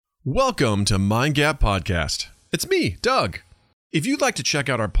Welcome to Mind Gap Podcast. It's me, Doug. If you'd like to check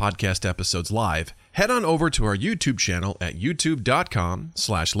out our podcast episodes live, head on over to our YouTube channel at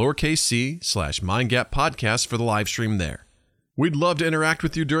youtube.com/c/mindgappodcast for the live stream there. We'd love to interact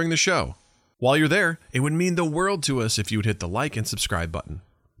with you during the show. While you're there, it would mean the world to us if you would hit the like and subscribe button.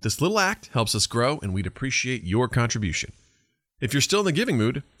 This little act helps us grow, and we'd appreciate your contribution. If you're still in the giving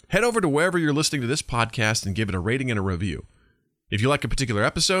mood, head over to wherever you're listening to this podcast and give it a rating and a review. If you like a particular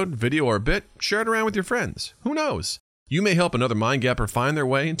episode, video, or bit, share it around with your friends. Who knows? You may help another Mind Gapper find their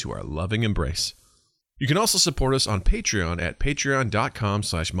way into our loving embrace. You can also support us on Patreon at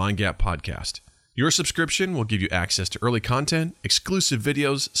patreon.com/mindgappodcast. Your subscription will give you access to early content, exclusive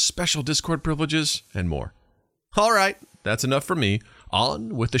videos, special Discord privileges, and more. All right, that's enough for me.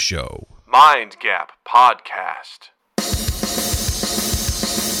 On with the show. Mind Gap Podcast.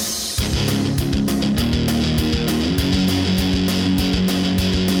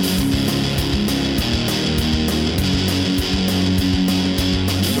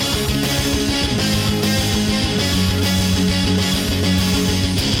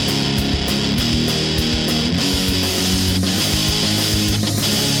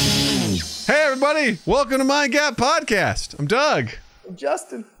 Welcome to Mind Gap Podcast. I'm Doug. I'm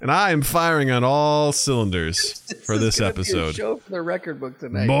Justin. And I am firing on all cylinders for this episode. Be a show for the record book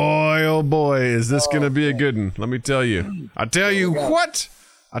tonight. Boy, oh boy, is this going to be a good one. Let me tell you. I tell you what.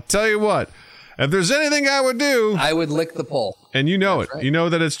 If there's anything I would do, I would lick the pole. And you know That's it. Right. You know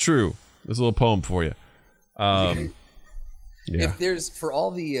that it's true. There's a little poem for you. Yeah. If there's, for all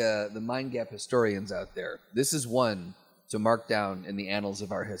the Mind Gap historians out there, this is one to mark down in the annals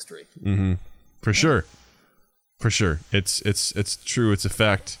of our history. Mm-hmm. For sure. It's true. It's a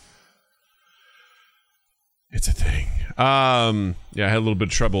fact. It's a thing. I had a little bit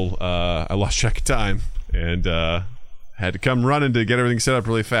of trouble. I lost track of time and had to come running to get everything set up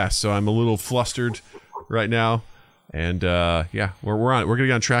really fast. So I'm a little flustered right now. And we're on it. We're gonna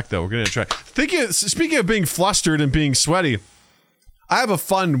get on track though. Speaking of being flustered and being sweaty, I have a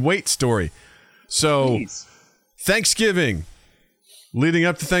fun weight story. So Thanksgiving, leading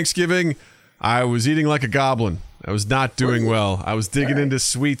up to Thanksgiving, I was eating like a goblin. I was not doing well. I was digging into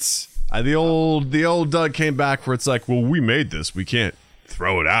sweets. The old Doug came back where it's like, well, we made this. We can't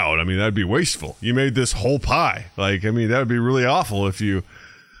throw it out. I mean, that'd be wasteful. You made this whole pie. That would be really awful if you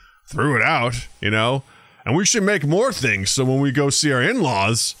threw it out, And we should make more things so when we go see our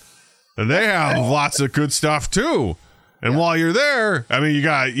in-laws, they have lots of good stuff too. And while you're there, I mean,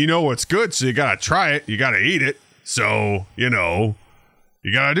 you know what's good, so you got to try it. You got to eat it. So,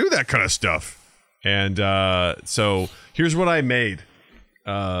 you gotta do that kind of stuff. And so here's what I made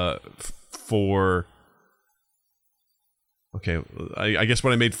I guess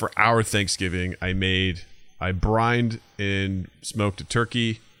what I made for our Thanksgiving. I brined and smoked a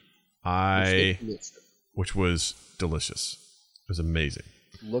turkey. Which was delicious. It was amazing.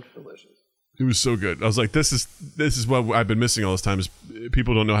 Looked delicious. It was so good. I was like, this is what I've been missing all this time is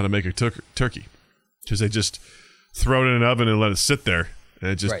people don't know how to make a turkey. Because they just throw it in an oven and let it sit there. And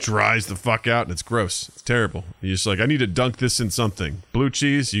it just dries the fuck out, and it's gross. It's terrible. You're just like, I need to dunk this in something. Blue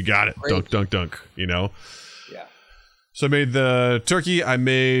cheese, you got it. Great. Dunk, Yeah. So I made the turkey. I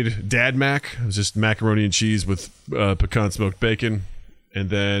made Dad Mac. It was just macaroni and cheese with pecan smoked bacon.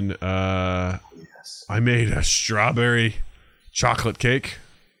 And then I made a strawberry chocolate cake,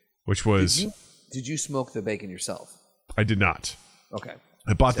 which was... Did you smoke the bacon yourself? I did not. Okay.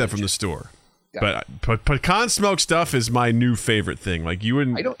 I bought that from the store. But pecan smoked stuff is my new favorite thing. Like you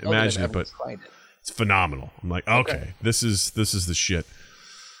wouldn't imagine it, but it's phenomenal. I'm like, okay, this is the shit.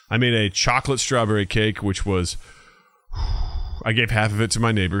 I made a chocolate strawberry cake, which was, I gave half of it to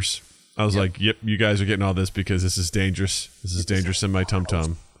my neighbors. I was like, yep, you guys are getting all this because this is dangerous. This is dangerous in my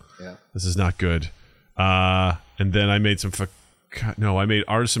tum-tum. Yeah. This is not good. And then I made I made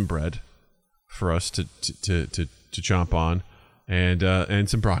artisan bread for us to chomp on and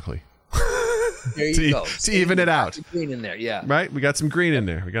some broccoli. There you go. To even it out. Some green in there, yeah. Right? We got some green in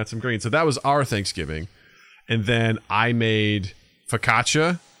there. So that was our Thanksgiving. And then I made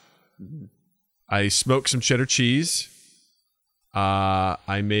focaccia. I smoked some cheddar cheese.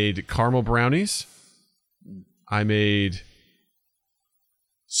 I made caramel brownies. I made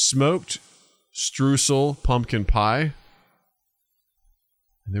smoked streusel pumpkin pie.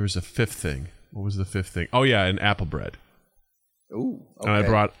 And there was a fifth thing. What was the fifth thing? Oh, yeah, and apple bread. Ooh, okay. And I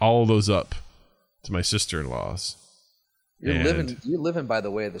brought all those up to my sister-in-law's. You're living by the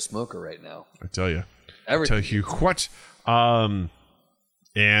way of the smoker right now. I tell you. Everything. I tell you what. I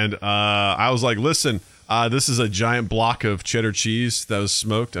was like, listen, this is a giant block of cheddar cheese that was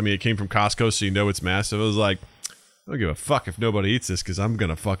smoked. I mean, it came from Costco, so you know it's massive. I was like, I don't give a fuck if nobody eats this because I'm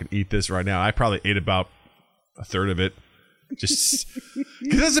gonna fucking eat this right now. I probably ate about a third of it. Just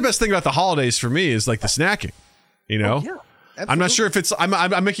because that's the best thing about the holidays for me is like the snacking, you know. Oh, yeah. Absolutely. I'm not sure if it's.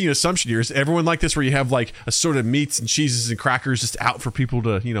 I'm making an assumption here. Is everyone like this where you have like assorted meats and cheeses and crackers just out for people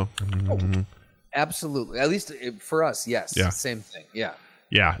to, you know? Absolutely. At least for us, yes. Yeah. Same thing. Yeah.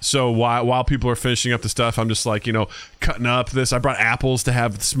 Yeah. So while people are finishing up the stuff, I'm just like, you know, cutting up this. I brought apples to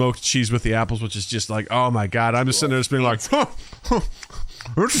have smoked cheese with the apples, which is just like, oh my god. I'm just sitting there just being like,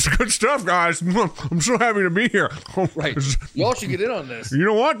 this is good stuff, guys. I'm so happy to be here. Right. Y'all should get in on this. You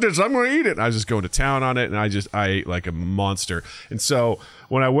don't want this. I'm going to eat it. I just go to town on it, and I ate like a monster. And so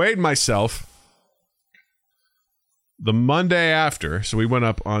when I weighed myself the Monday after, so we went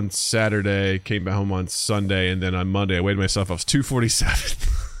up on Saturday, came back home on Sunday, and then on Monday I weighed myself. I was 247.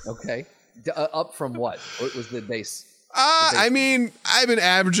 Okay. Up from what? What was the base? I mean, I've been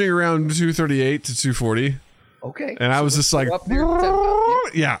averaging around 238 to 240. Okay. And I was just like, up there,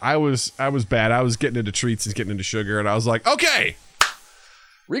 yeah, I was bad. I was getting into treats and getting into sugar, and I was like, okay,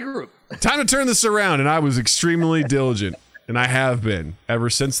 regroup. Time to turn this around. And I was extremely diligent, and I have been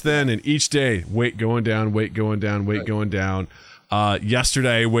ever since then. And each day, weight going down, weight going down, weight going down.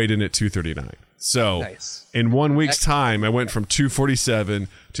 Yesterday, I weighed in at 239. So nice. In 1 week's time, I went from 247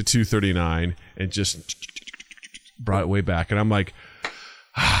 to 239 and just brought it way back. And I'm like,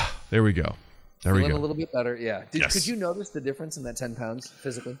 there we go. There we go. A little bit better, yeah. Yes. Could you notice the difference in that 10 pounds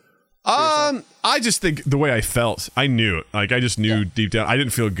physically? I just think the way I felt, I knew it. Like I just knew deep down, I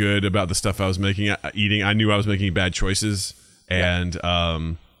didn't feel good about the stuff I was eating. I knew I was making bad choices, and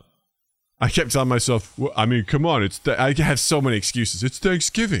I kept telling myself, I mean, come on, I have so many excuses. It's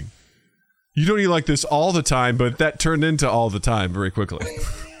Thanksgiving. You don't eat like this all the time, but that turned into all the time very quickly.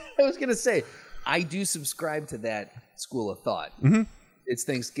 I was gonna say, I do subscribe to that school of thought. Mm-hmm. It's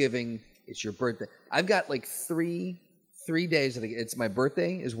Thanksgiving. It's your birthday. I've got like three days. It's my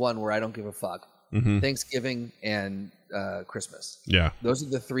birthday is one where I don't give a fuck. Mm-hmm. Thanksgiving and Christmas. Yeah. Those are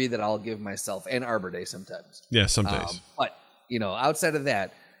the three that I'll give myself, and Arbor Day sometimes. Yeah, some days. But, you know, outside of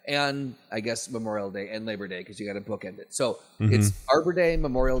that, and I guess Memorial Day and Labor Day, because you got to bookend it. So it's Arbor Day,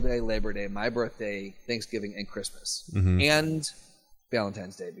 Memorial Day, Labor Day, my birthday, Thanksgiving, and Christmas. And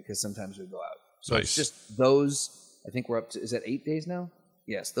Valentine's Day, because sometimes we go out. So it's just those. I think we're up to, is that 8 days now?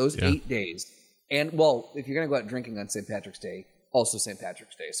 Yes, those 8 days. And, well, if you're going to go out drinking on St. Patrick's Day, also St.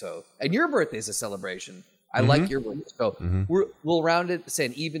 Patrick's Day. So, and your birthday is a celebration. I like your birthday. So we'll round it, say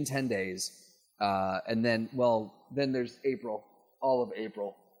an even 10 days. And then, well, then there's April, all of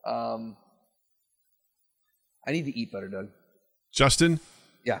April. I need to eat better, Doug. Justin?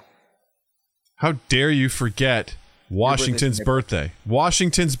 Yeah. How dare you forget Washington's birthday?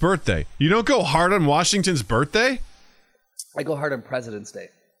 Washington's birthday. You don't go hard on Washington's birthday? I go hard on President's Day.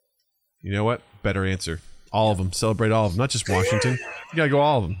 You know what? Better answer. All of them. Celebrate all of them. Not just Washington. You got to go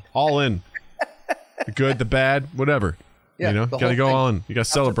all of them. All in. The good, the bad, whatever. Yeah, you know, got to go all in. You got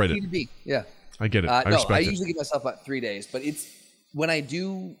to celebrate it. Yeah. I get it. I respect I it. usually give myself about 3 days, but it's when I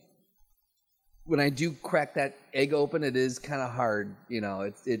do crack that egg open, it is kind of hard. You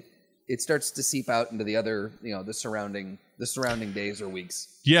know, it starts to seep out into the other, you know, the surrounding days or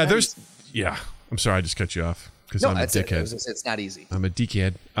weeks. Yeah, I'm sorry, I just cut you off because I'm a dickhead. It's not easy. I'm a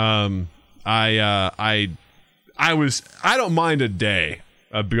dickhead. I don't mind a day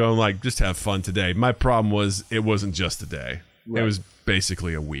of going like just have fun today. My problem was it wasn't just a day. Right. It was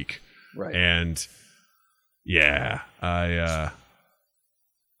basically a week. Right. And yeah, I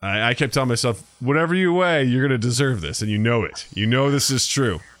kept telling myself, whatever you weigh, you're gonna deserve this, and you know it. You know this is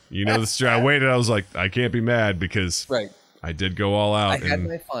true. You know this is true. I waited. I was like, I can't be mad because I did go all out. I had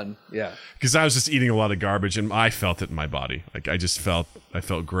my fun. Yeah. Because I was just eating a lot of garbage, and I felt it in my body. Like I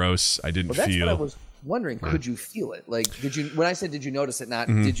felt gross. I didn't that's feel. What I was wondering. Could you feel it? Like, did you? When I said, did you notice it? Not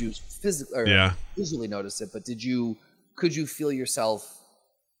did you physically or visually notice it, but could you feel yourself?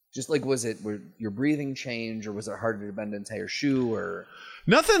 Just like, was your breathing change, or was it harder to bend an entire shoe, or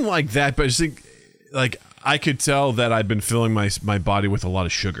nothing like that? But I just think, like, I could tell that I'd been filling my body with a lot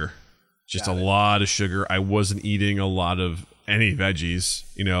of sugar, just a lot of sugar. I wasn't eating a lot of any veggies,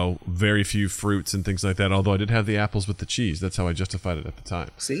 you know, very few fruits and things like that. Although I did have the apples with the cheese. That's how I justified it at the time.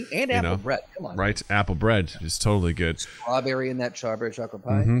 See, and apple bread. Come on, right? Apple bread is totally good. Strawberry in that strawberry chocolate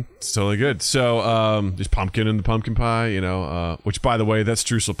pie. It's totally good. So, there's pumpkin in the pumpkin pie, you know, which, by the way, that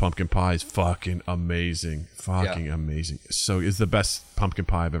streusel pumpkin pie is fucking amazing. Amazing. So it's the best pumpkin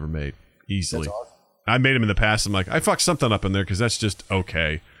pie I've ever made. Easily. That's awesome. I made them in the past. I'm like, I fucked something up in there because that's just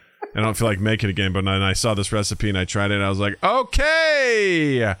okay. I don't feel like making it again, but then I saw this recipe and I tried it and I was like,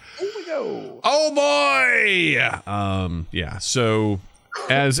 okay. Here we go. Oh boy. Yeah. So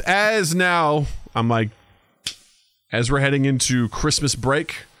as now I'm like, as we're heading into Christmas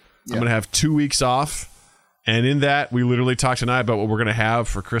break, I'm going to have 2 weeks off. And in that, we literally talked tonight about what we're going to have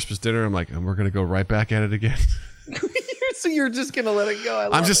for Christmas dinner. I'm like, and we're going to go right back at it again. So you're just going to let it go?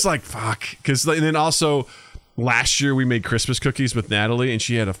 I'm just like, fuck. Because then also, last year we made Christmas cookies with Natalie, and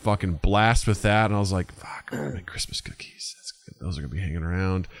she had a fucking blast with that. And I was like, fuck, we're going to make Christmas cookies. Those are going to be hanging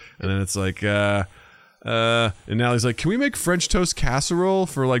around. And then it's like, and Natalie's like, can we make French toast casserole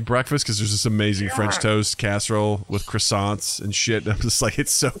for like breakfast? Because there's this amazing French toast casserole with croissants and shit. And I'm just like,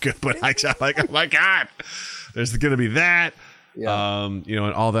 it's so good. But I'm like, oh my God, there's going to be that. Yeah.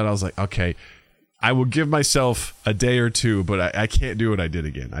 And all that. I was like, okay, I will give myself a day or two, but I can't do what I did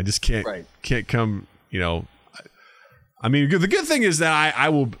again. I just can't come, I mean, the good thing is that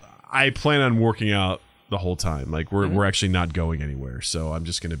I plan on working out the whole time. Like we're actually not going anywhere. So I'm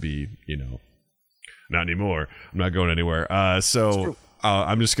just going to be, not anymore. I'm not going anywhere. So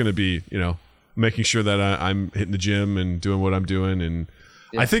I'm just going to be, making sure that I'm hitting the gym and doing what I'm doing. And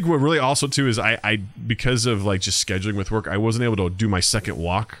I think what really also too is I because of like just scheduling with work, I wasn't able to do my second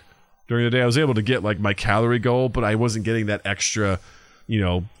walk during the day. I was able to get like my calorie goal, but I wasn't getting that extra,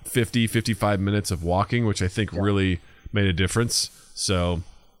 55 minutes of walking, which I think really made a difference. So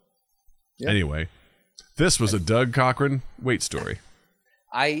anyway, this was a Doug Cochran weight story.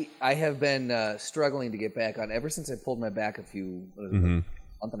 I have been struggling to get back on ever since I pulled my back a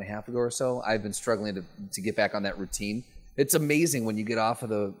month and a half ago or so. I've been struggling to get back on that routine. It's amazing when you get off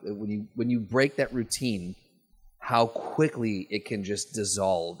of when you break that routine, how quickly it can just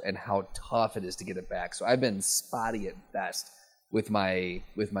dissolve and how tough it is to get it back. So I've been spotty at best with my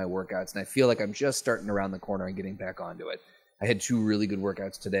workouts, and I feel like I'm just starting around the corner and getting back onto it. I had 2 really good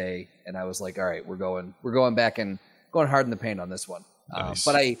workouts today, and I was like, all right, we're going back and going hard in the paint on this one. Nice.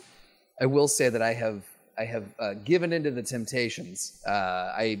 But I will say that I have given into the temptations.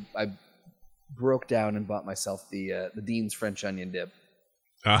 I broke down and bought myself the Dean's French onion dip.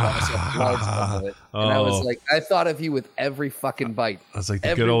 Bought myself large of it, and I was like, I thought of you with every fucking bite. I was like,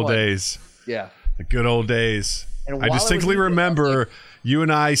 the good old days. Yeah, the good old days. And I distinctly remember you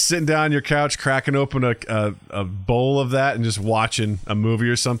and I sitting down on your couch, cracking open a bowl of that, and just watching a movie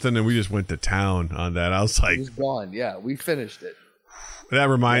or something, and we just went to town on that. I was like, it was gone. Yeah, we finished it. That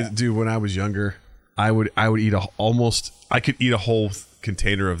reminds, dude. When I was younger, I would eat I could eat a whole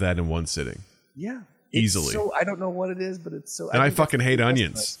container of that in one sitting. Yeah, easily. So I don't know what it is, but it's so. And I fucking hate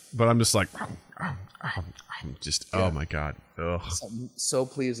onions, but I'm just like, oh my God, ugh. Something so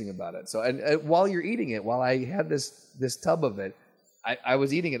pleasing about it. So and while you're eating it, while I had this tub of it, I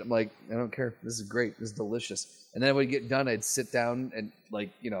was eating it. I'm like, I don't care. This is great. This is delicious. And then when I get done, I'd sit down and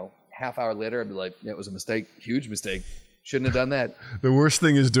half hour later, I'd be like, yeah, it was a mistake, huge mistake. Shouldn't have done that. The worst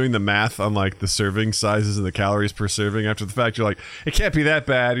thing is doing the math on like the serving sizes and the calories per serving. After the fact, you're like, it can't be that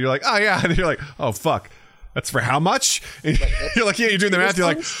bad. You're like, oh yeah, and you're like, oh fuck, that's for how much? And you're like, yeah, you're doing the math. You're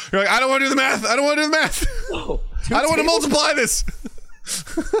like, I don't want to do the math. I don't want to do the math. I don't want to multiply this.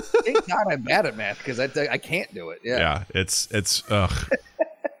 Thank God I'm bad at math because I can't do it. Yeah, it's it's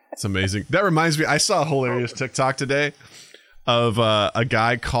amazing. That reminds me, I saw a hilarious TikTok today of a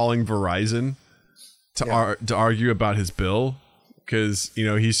guy calling Verizon to argue about his bill because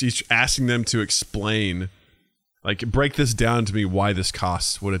he's asking them to explain, like, break this down to me why this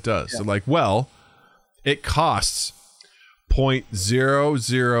costs what it does. So like, well, it costs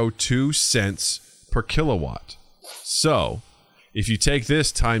 0.002 cents per kilowatt. So if you take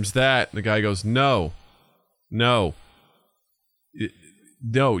this times that, the guy goes, no, you're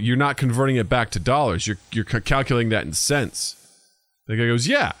not converting it back to dollars. You're calculating that in cents. The guy goes,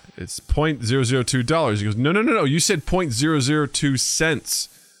 yeah, it's $0.002. He goes, no. You said 0.002 cents.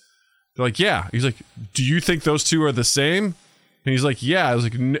 They're like, yeah. He's like, do you think those two are the same? And he's like, yeah. I was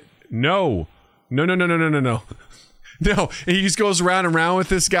like, no. No. And he just goes around and around with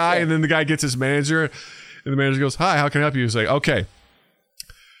this guy. And then the guy gets his manager. And the manager goes, hi, how can I help you? He's like, okay.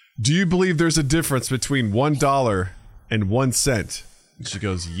 Do you believe there's a difference between $1 and 1 cent? And she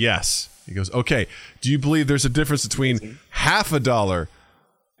goes, yes. He goes, okay. Do you believe there's a difference between $0.50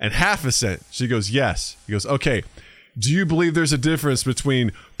 and 0.5 cent? She goes, yes. He goes, okay. Do you believe there's a difference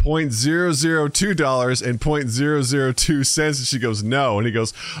between $0.002 and 0.002 cents? And she goes, no. And he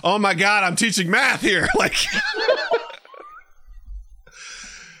goes, oh my God, I'm teaching math here. Like,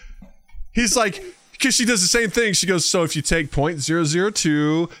 he's like, because she does the same thing. She goes, so if you take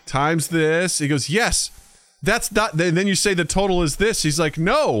 0.002 times this, he goes, yes, that's not, and then you say the total is this. He's like,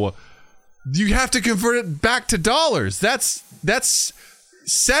 no, you have to convert it back to dollars. That's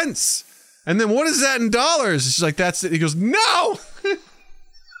cents. And then what is that in dollars? She's like, that's it. He goes, no.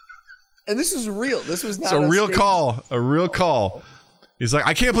 And this is real. This was not a real call. A real call. He's like,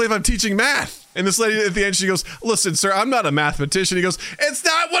 I can't believe I'm teaching math. And this lady at the end, she goes, listen, sir, I'm not a mathematician. He goes, it's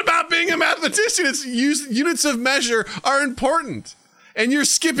not what about being a mathematician. It's units of measure are important. And you're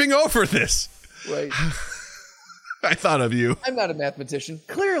skipping over this. Right. I thought of you. I'm not a mathematician.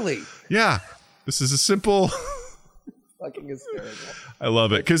 Clearly. Yeah. This is a simple... Fucking hysterical. I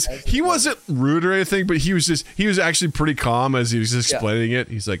love it. Because he wasn't rude or anything, but he was actually pretty calm as he was explaining it.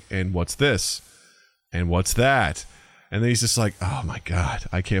 He's like, and what's this? And what's that? And then he's just like, oh my God,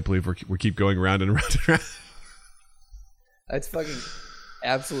 I can't believe we keep going round and round and round. That's fucking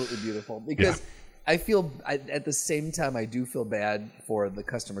absolutely beautiful. Because I feel, at the same time, I do feel bad for the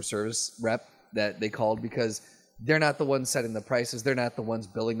customer service rep that they called, because they're not the ones setting the prices. They're not the ones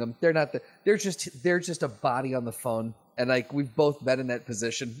billing them. They're just a body on the phone. And like, we've both been in that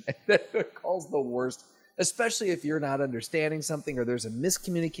position. And that call's the worst, especially if you're not understanding something or there's a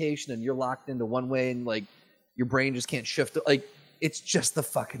miscommunication and you're locked into one way and like your brain just can't shift. Like, it's just the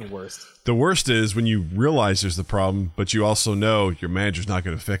fucking worst. The worst is when you realize there's the problem, but you also know your manager's not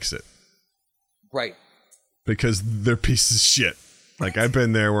going to fix it. Right. Because they're pieces of shit. Like, I've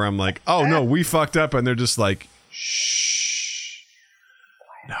been there where I'm like, oh no, we fucked up. And they're just like, shh.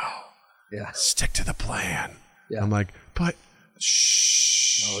 No. Yeah. Stick to the plan. Yeah. I'm like, but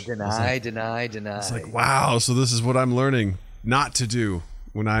shh. Oh, deny. It's like, wow. So this is what I'm learning not to do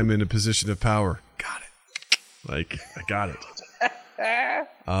when I'm in a position of power. Got it. Like, I got it. I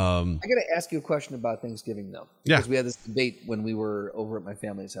got to ask you a question about Thanksgiving, though. Yeah. Because we had this debate when we were over at my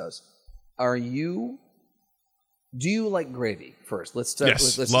family's house. Do you like gravy first? Let's start.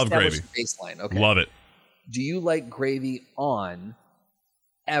 Yes, let's love establish gravy. the baseline. Okay. Love it. Do you like gravy on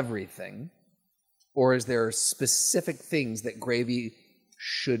everything? Or is there specific things that gravy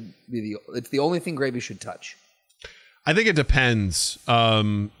should be it's the only thing gravy should touch? I think it depends.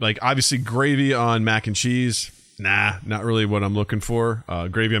 Like, obviously, gravy on mac and cheese, nah, not really what I'm looking for.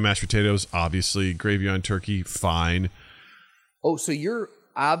 Gravy on mashed potatoes, obviously. Gravy on turkey, fine. Oh, so you're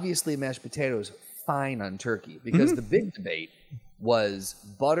obviously mashed potatoes fine on turkey, because the big debate was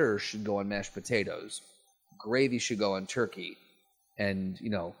butter should go on mashed potatoes, gravy should go on turkey, and,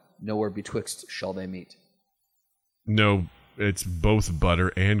 nowhere betwixt shall they meet. No, it's both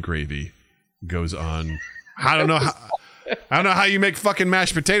butter and gravy goes on. I don't know how you make fucking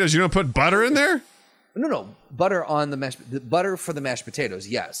mashed potatoes. You don't put butter in there? No. Butter on the butter for the mashed potatoes,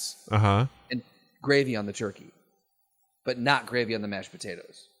 yes. Uh-huh. And gravy on the turkey. But not gravy on the mashed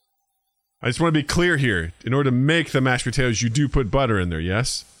potatoes. I just want to be clear here. In order to make the mashed potatoes, you do put butter in there,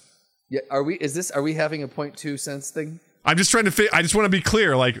 yes? Yeah, are we having a 0.2 cents thing? I'm just trying to I just want to be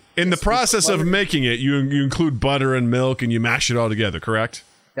clear. Like, in the process of making it, you include butter and milk and you mash it all together, correct?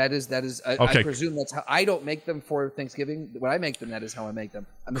 That is. Okay. I presume that's how. I don't make them for Thanksgiving. When I make them, that is how I make them.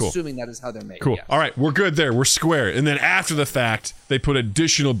 I'm assuming that is how they're made. Cool. Yes. All right, we're good there. We're square. And then after the fact, they put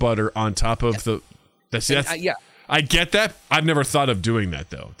additional butter on top of the. Yeah. I get that. I've never thought of doing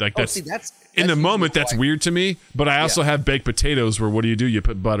that though. Like, that's in the moment. That's weird to me. But I also have baked potatoes where what do? You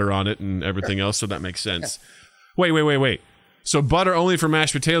put butter on it and everything else, so that makes sense. Yeah. Wait. So butter only for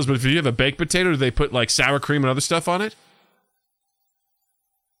mashed potatoes, but if you have a baked potato, do they put like sour cream and other stuff on it?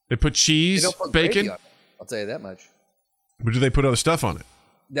 They put cheese, bacon. I'll tell you that much. But do they put other stuff on it?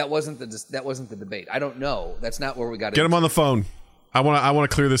 That wasn't the debate. I don't know. That's not where we got. Get him on the phone. I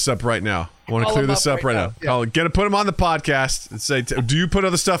want to clear this up right now. I want to clear this up right now. Yeah. Put him on the podcast and say, do you put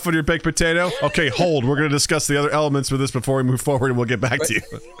other stuff on your baked potato? Okay, hold. We're going to discuss the other elements with this before we move forward, and we'll get back to you.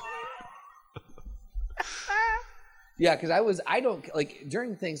 Yeah, because I don't like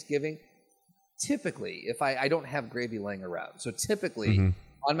during Thanksgiving. Typically, if I don't have gravy laying around, so typically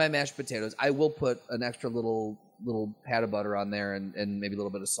on my mashed potatoes, I will put an extra little pat of butter on there and maybe a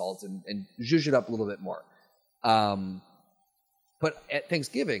little bit of salt and zhuzh it up a little bit more. But at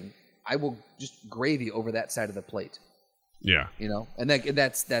Thanksgiving, I will just gravy over that side of the plate. Yeah, and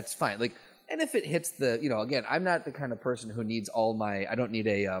that's fine. Like, and if it hits the, again, I'm not the kind of person who needs I don't need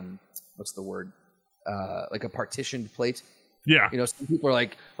a what's the word? Like a partitioned plate. Yeah. Some people are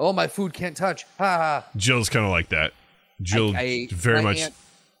like, oh, my food can't touch. Ha. Jill's kind of like that. Jill very much.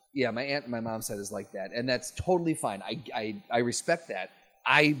 My aunt and my mom said is like that. And that's totally fine. I respect that.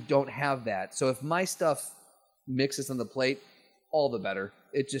 I don't have that. So if my stuff mixes on the plate, all the better.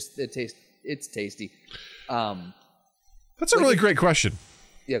 It's tasty. That's a really great question.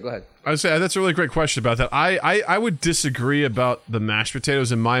 Yeah, go ahead. I would say that's a really great question about that. I would disagree about the mashed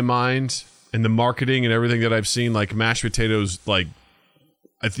potatoes in my mind. And the marketing and everything that I've seen, like mashed potatoes, like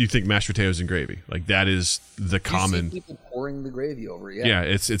if you think mashed potatoes and gravy, like that is the common. You see people pouring the gravy over, yeah,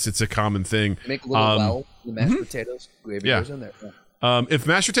 it's a common thing. Make a little the mashed potatoes, gravy goes in there. Yeah. If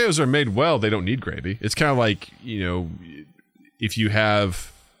mashed potatoes are made well, they don't need gravy. It's kind of like if you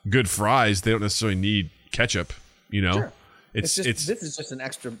have good fries, they don't necessarily need ketchup. You know, Sure. it's this is just an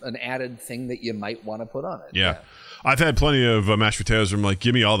added thing that you might want to put on it. yeah. I've had plenty of mashed potatoes where I'm like,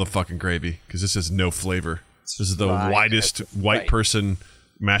 give me all the fucking gravy because this has no flavor. This is the Right. whitest white person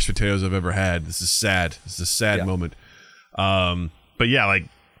mashed potatoes I've ever had. This is sad. This is a sad moment. But yeah, like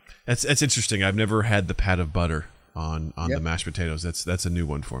that's interesting. I've never had the pat of butter on the mashed potatoes. That's a new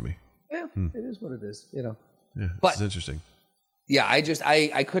one for me. Yeah, it is what it is, you know. Yeah, But- it's interesting. Yeah,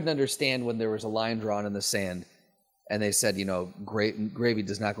 I couldn't understand when there was a line drawn in the sand and they said, you know, gravy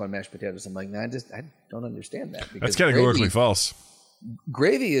does not go on mashed potatoes. I'm like, nah, I don't understand that. That's categorically false.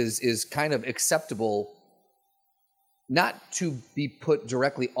 Gravy is kind of acceptable, not to be put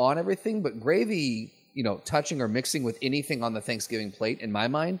directly on everything, but gravy, you know, touching or mixing with anything on the Thanksgiving plate, in my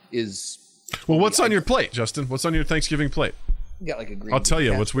mind, is... Well, what's on your plate, Justin? What's on your Thanksgiving plate? You got like a green I'll tell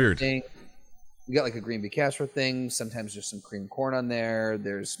bean you what's casserole weird. thing. You got like a green bean casserole thing. Sometimes there's some cream corn on there.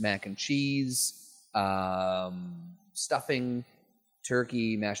 There's mac and cheese, stuffing,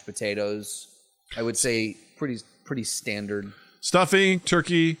 turkey, mashed potatoes. I would say pretty standard. Stuffing,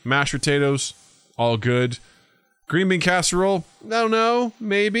 turkey, mashed potatoes, all good. Green bean casserole, I don't know.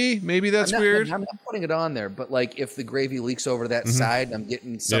 Maybe that's weird. I'm not putting it on there, but like if the gravy leaks over to that side, and I'm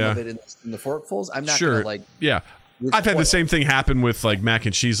getting some of it in the forkfuls. I'm not gonna like. Yeah. I've had the same thing happen with like mac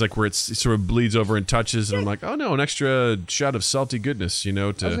and cheese, like where it sort of bleeds over and touches, and I'm like, oh no, an extra shot of salty goodness, you know. I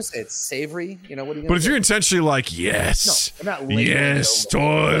was gonna say it's savory, you know. What are you? But if you're intentionally like, yes, No, I'm not laying yes, it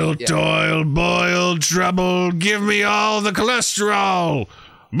over. toil, boil, trouble, give me all the cholesterol,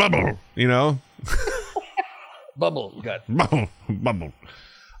 bubble, you know, Bubble gut. bubble.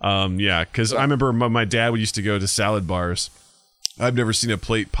 Yeah, because I remember my dad used to go to salad bars. I've never seen a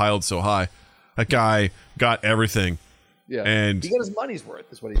plate piled so high. That guy got everything. Yeah, and he got his money's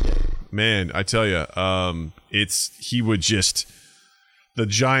worth. Is what he did. Man, I tell you, he would just the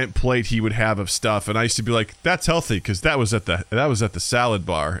giant plate he would have of stuff, and I used to be like, "That's healthy," because that was at the salad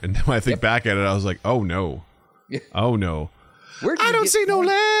bar. And when I think back at it, I was like, "Oh no, oh no, I don't see no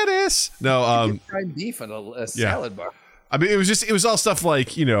lettuce." No, prime beef in a salad bar. I mean, it was all stuff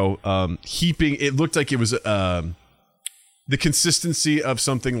like, you know, heaping. It looked like it was the consistency of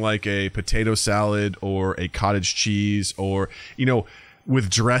something like a potato salad or a cottage cheese, or, you know, with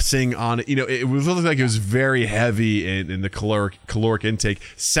dressing on it. You know, it looked like it was very heavy in the caloric intake.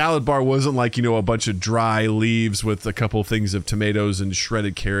 Salad bar wasn't like, you know, a bunch of dry leaves with a couple things of tomatoes and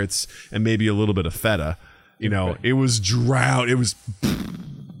shredded carrots and maybe a little bit of feta. You know, it was drowned. It was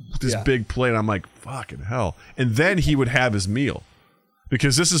this big plate. I'm like, fucking hell. And then he would have his meal.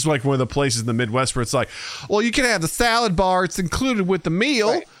 Because this is like one of the places in the Midwest where it's like, well, you can have the salad bar. It's included with the meal.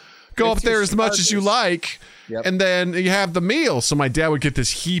 Right. Go It's up there your as much as you like. Yep. And then you have the meal. So my dad would get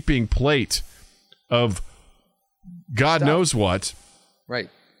this heaping plate of God knows what. Right.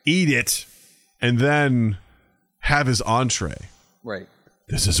 Eat it. And then have his entree. Right.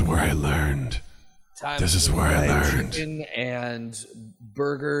 This is where I learned. This is where I learned. Chicken and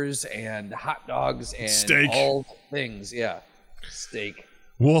burgers and hot dogs and Steak. all things. Yeah. Steak.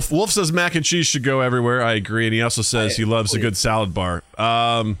 Wolf says mac and cheese should go everywhere. I agree. And he also says he loves a good salad bar.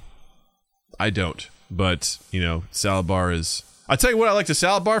 I don't. But, you know, salad bar is... I'll tell you what I liked a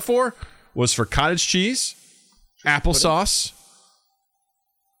salad bar for was for cottage cheese, applesauce.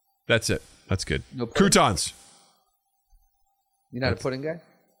 That's it. That's good. No pudding? Croutons. You're not a pudding guy?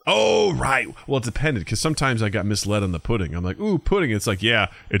 Oh, right. Well, it depended, because sometimes I got misled on the pudding. I'm like, ooh, pudding. It's like, yeah,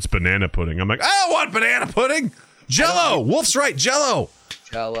 it's banana pudding. I'm like, I don't want banana pudding. Jell-O. Wolf's right. Jell-O.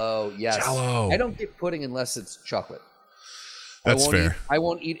 Jell-O, yes. Jell-O. I don't get pudding unless it's chocolate. That's fair. I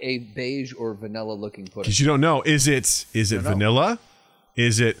won't eat a beige or vanilla looking pudding. Because you don't know. Is it vanilla?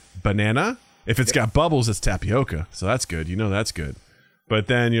 Is it banana? If it's got bubbles, it's tapioca. So that's good. You know that's good. But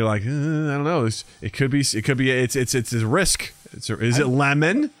then you're like, I don't know. It could be. It's a risk. Is it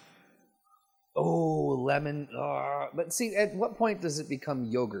lemon? Oh, lemon. But see, at what point does it become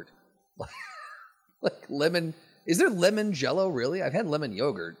yogurt? Like lemon. Is there lemon Jell-O really? I've had lemon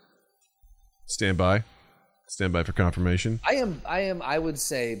yogurt. Stand by for confirmation. I am. I would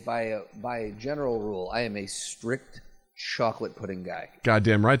say by general rule, I am a strict chocolate pudding guy.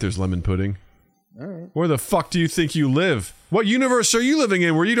 Goddamn right. There's lemon pudding. All right. Where the fuck do you think you live? What universe are you living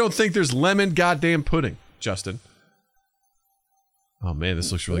in where you don't think there's lemon goddamn pudding, Justin? Oh man,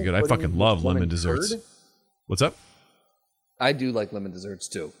 this looks really good. I fucking love lemon desserts. Curd? What's up? I do like lemon desserts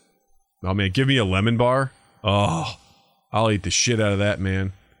too. Oh man, give me a lemon bar. Oh, I'll eat the shit out of that,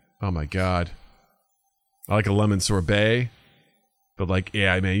 man. Oh my god. I like a lemon sorbet. But like,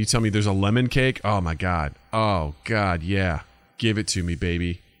 yeah, man, you tell me there's a lemon cake? Oh my god. Oh god, yeah. Give it to me,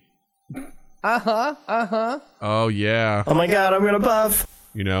 baby. Oh yeah. Oh my god, I'm gonna buff.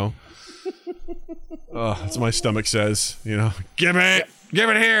 You know. Oh, that's what my stomach says. You know, give it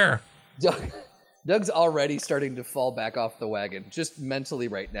here. Doug's already starting to fall back off the wagon, just mentally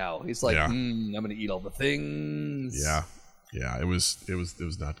right now. He's like, Yeah. I'm gonna eat all the things. Yeah. It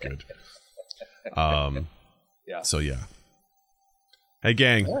was not good. Yeah. So yeah. Hey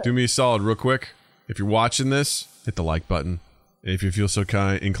gang, do me a solid real quick. If you're watching this, hit the like button. And if you feel so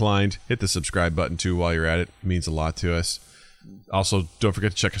inclined, hit the subscribe button too while you're at it. It means a lot to us. Also, don't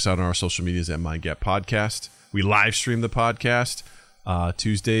forget to check us out on our social medias at MindGap Podcast. We live stream the podcast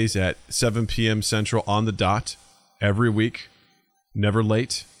Tuesdays at 7 p.m. Central on the dot every week. Never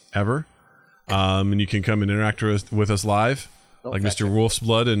late, ever. And you can come and interact with us live, like Mr. Wolf's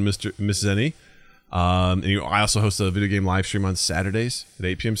Blood and Miss Zenny. And I also host a video game live stream on Saturdays at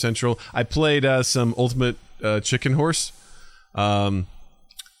 8 p.m. Central. I played some Ultimate Chicken Horse last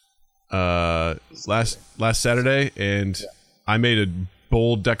Saturday, and I made a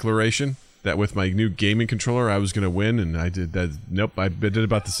bold declaration that with my new gaming controller I was going to win, and I did that. Nope, I did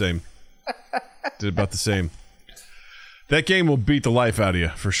about the same. That game will beat the life out of you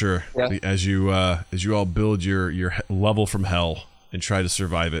for sure. Yeah. As you all build your level from hell and try to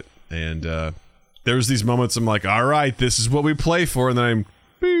survive it. And there's these moments I'm like, all right, this is what we play for, and then I'm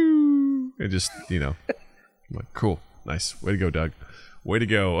boo, and just I'm like, cool, nice, way to go, Doug, way to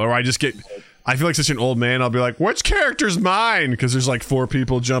go. Or I feel like such an old man. I'll be like, which character's mine? Because there's like 4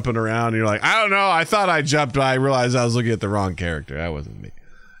 people jumping around, and you're like, I don't know, I thought I jumped, but I realized I was looking at the wrong character. That wasn't me,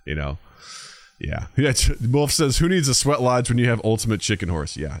 Yeah. Wolf says, who needs a sweat lodge when you have Ultimate Chicken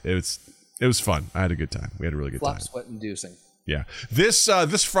Horse? Yeah, it was fun. I had a good time. We had a really good time. Sweat inducing. Yeah. This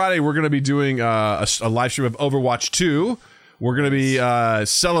Friday we're going to be doing a live stream of Overwatch 2. We're going to be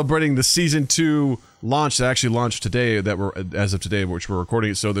celebrating the season 2 launch that actually launched today. As of today, which we're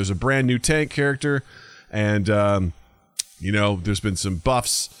recording it. So there's a brand new tank character, and there's been some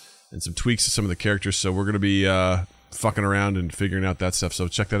buffs and some tweaks to some of the characters. So we're going to be fucking around and figuring out that stuff. So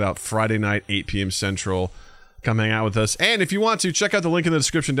check that out Friday night, 8 p.m. Central. Come hang out with us, and if you want to, check out the link in the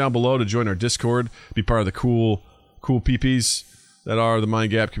description down below to join our Discord, be part of the cool peepees that are the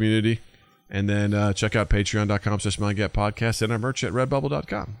Mind Gap community, and then check out patreon.com/mindgappodcast and our merch at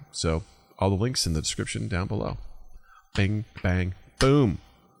redbubble.com. So all the links in the description down below. Bing, bang, boom.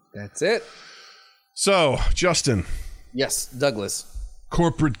 That's it. So, Justin. Yes, Douglas.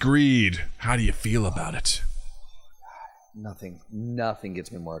 Corporate greed. How do you feel about it? Nothing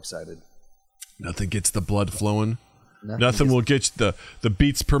gets me more excited. Nothing gets the blood flowing. Nothing will get the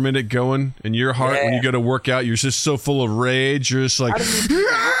beats per minute going in your heart when you go to work out. You're just so full of rage. You're just like,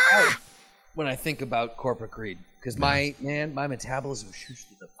 when I think about corporate greed, because my metabolism shoots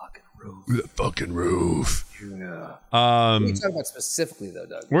through the fucking roof. The fucking roof. Yeah. What are you talking about specifically, though,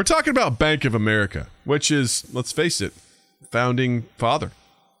 Doug? We're talking about Bank of America, which is, let's face it, founding father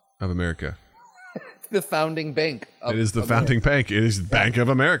of America. The founding bank. It is the founding bank. It is Bank of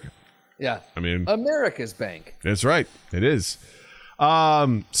America. Yeah. I mean, America's bank. That's right. It is.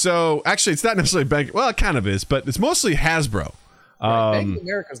 So actually, it's not necessarily bank. Well, it kind of is, but it's mostly Hasbro. Bank of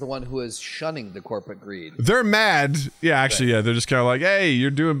America is the one who is shunning the corporate greed. They're mad. Yeah, actually, yeah. They're just kind of like, hey,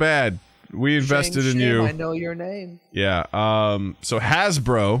 you're doing bad. We invested in you. I know your name. Yeah. So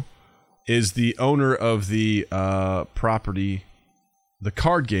Hasbro is the owner of the property, the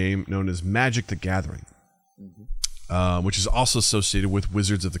card game known as Magic the Gathering, which is also associated with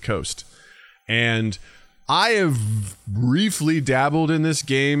Wizards of the Coast. And I have briefly dabbled in this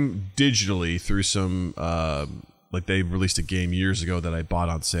game digitally through some, like they released a game years ago that I bought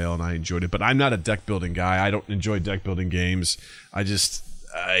on sale and I enjoyed it. But I'm not a deck building guy. I don't enjoy deck building games. I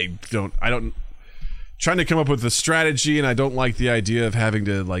don't trying to come up with a strategy, and I don't like the idea of having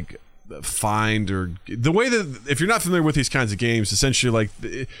to like find or the way that, if you're not familiar with these kinds of games, essentially like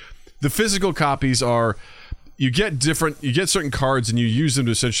the physical copies are, you get certain cards and you use them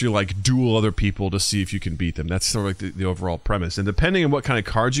to essentially like duel other people to see if you can beat them. That's sort of like the overall premise. And depending on what kind of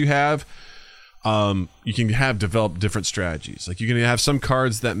cards you have, you can develop different strategies. Like you can have some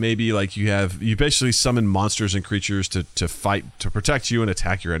cards that maybe like you basically summon monsters and creatures to fight, to protect you and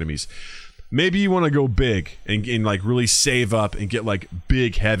attack your enemies. Maybe you want to go big and like really save up and get like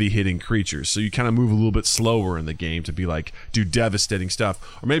big heavy hitting creatures. So you kind of move a little bit slower in the game to be like do devastating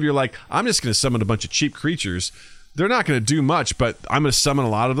stuff. Or maybe you're like, I'm just going to summon a bunch of cheap creatures. They're not going to do much, but I'm going to summon a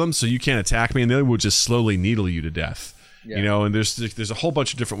lot of them so you can't attack me, and they will just slowly needle you to death. Yeah. You know, and there's a whole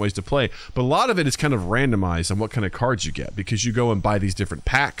bunch of different ways to play, but a lot of it is kind of randomized on what kind of cards you get because you go and buy these different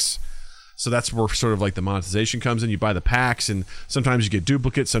packs. So that's where sort of like the monetization comes in. You buy the packs, and sometimes you get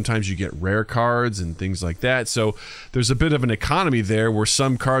duplicates, sometimes you get rare cards and things like that. So there's a bit of an economy there where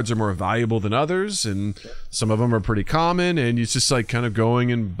some cards are more valuable than others, and some of them are pretty common. And it's just like kind of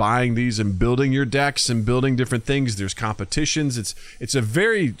going and buying these and building your decks and building different things. There's competitions. It's a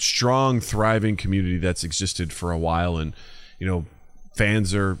very strong, thriving community that's existed for a while, and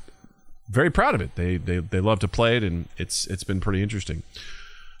fans are very proud of it. They love to play it, and it's been pretty interesting.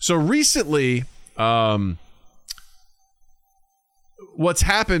 So recently, what's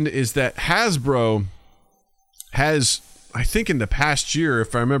happened is that Hasbro has, I think in the past year,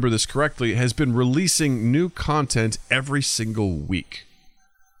 if I remember this correctly, has been releasing new content every single week.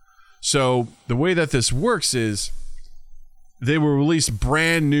 So the way that this works is they will release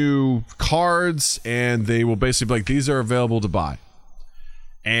brand new cards, and they will basically be like, these are available to buy.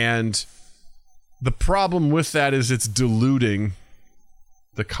 And the problem with that is it's diluting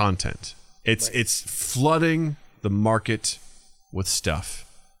the content. It's flooding the market with stuff.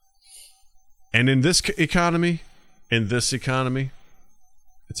 And in this economy, it's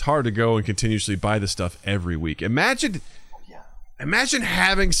hard to go and continuously buy the stuff every week. Imagine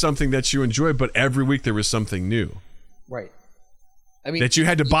having something that you enjoy, but every week there was something new. Right. I mean, that you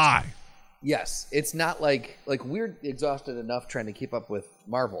had to buy. Yes. It's not like we're exhausted enough trying to keep up with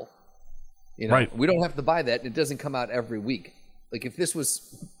Marvel. Right. We don't have to buy that. It doesn't come out every week. Like if this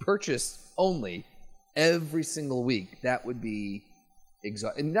was purchased only every single week, that would be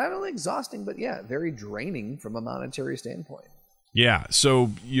not only exhausting, but very draining from a monetary standpoint. Yeah.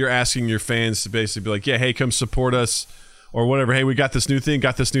 So you're asking your fans to basically be like, yeah, hey, come support us or whatever. Hey, we got this new thing.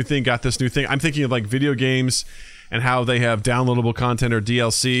 I'm thinking of like video games and how they have downloadable content or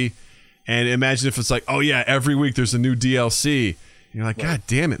DLC. And imagine if it's like, oh yeah, every week there's a new DLC. And you're like, God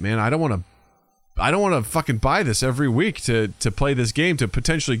damn it, man. I don't want to fucking buy this every week to play this game to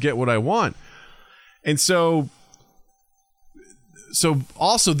potentially get what I want. And so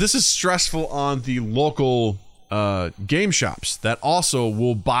also this is stressful on the local game shops that also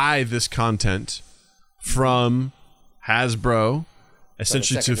will buy this content from Hasbro,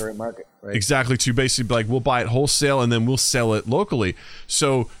 essentially secondary market, right? Exactly, to basically be like, we'll buy it wholesale and then we'll sell it locally.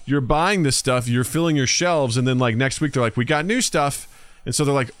 So you're buying this stuff, you're filling your shelves, and then like next week they're like, we got new stuff. And so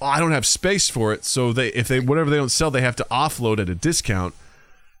they're like, oh, I don't have space for it. So whatever they don't sell, they have to offload at a discount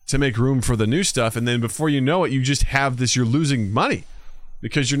to make room for the new stuff. And then before you know it, you just have this, you're losing money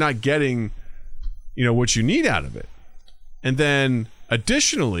because you're not getting, what you need out of it. And then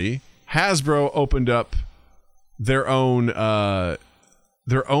additionally, Hasbro opened up their own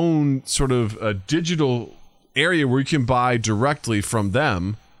sort of a digital area where you can buy directly from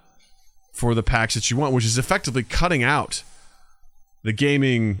them for the packs that you want, which is effectively cutting out the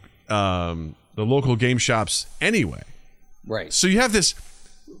gaming, the local game shops anyway. Right. So you have this,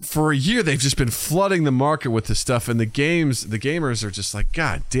 for a year, they've just been flooding the market with this stuff, and the gamers are just like,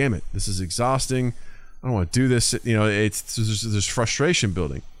 God damn it, this is exhausting. I don't want to do this. There's frustration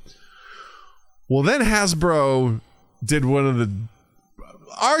building. Well, then Hasbro did arguably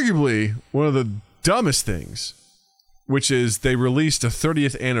one of the dumbest things, which is they released a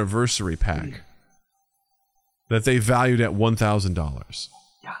 30th anniversary pack that they valued at $1,000.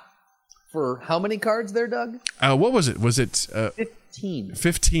 Yeah. For how many cards there, Doug? What was it? Was it 15?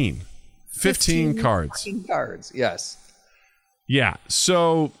 15 cards. 15 cards, yes. Yeah.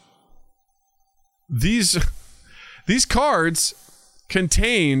 So these cards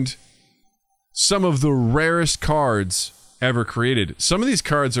contained some of the rarest cards ever created. Some of these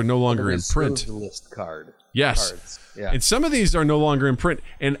cards are no longer in print. List card. Yes. Cards. Yeah. And some of these are no longer in print.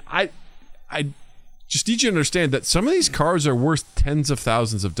 And I just need you to understand that some of these cards are worth tens of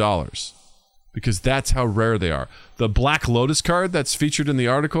thousands of dollars because that's how rare they are. The Black Lotus card that's featured in the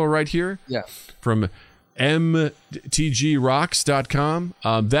article right here from mtgrocks.com,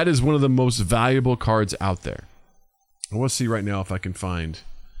 that is one of the most valuable cards out there. I want to see right now if I can find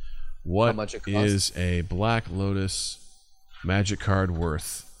what is a Black Lotus Magic card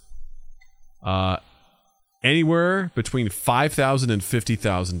worth. Anywhere between $5,000 and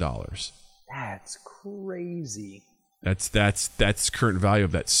 $50,000. That's crazy. That's current value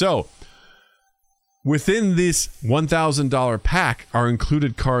of that. So within this $1,000 pack are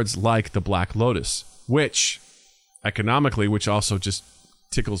included cards like the Black Lotus, which economically, which also just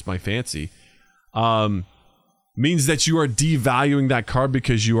tickles my fancy, means that you are devaluing that card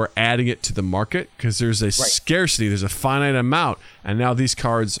because you are adding it to the market because there's a scarcity, there's a finite amount, and now these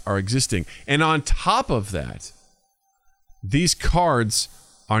cards are existing. And on top of that, these cards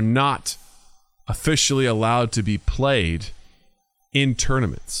are not officially allowed to be played in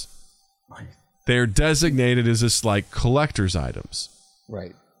tournaments. They're designated as this like collector's items.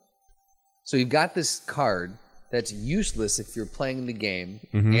 Right. So you've got this card that's useless if you're playing the game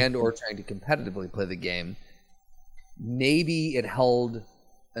and or trying to competitively play the game. Maybe it held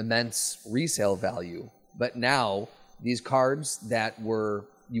immense resale value, but now these cards that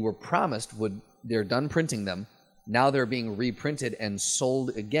you were promised they're done printing them. Now they're being reprinted and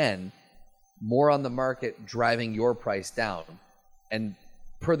sold again, more on the market, driving your price down. And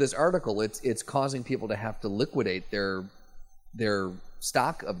per this article, it's causing people to have to liquidate their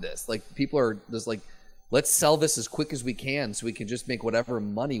stock of this. Like, people are just like, let's sell this as quick as we can so we can just make whatever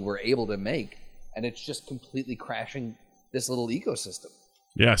money we're able to make. And it's just completely crashing this little ecosystem.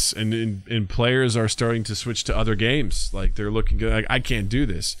 Yes, and players are starting to switch to other games. Like, they're looking like, I can't do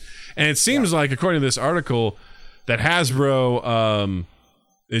this. And it seems like, according to this article, that Hasbro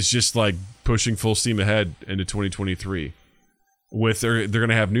is just like pushing full steam ahead into 2023. They're going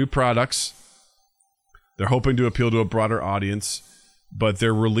to have new products. They're hoping to appeal to a broader audience, but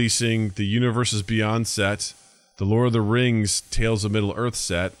they're releasing the Universes Beyond set, the Lord of the Rings Tales of Middle-earth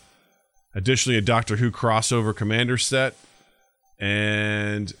set, additionally a Doctor Who crossover Commander set,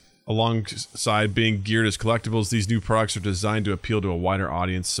 and alongside being geared as collectibles, these new products are designed to appeal to a wider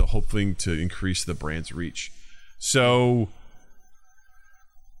audience, so hoping to increase the brand's reach. So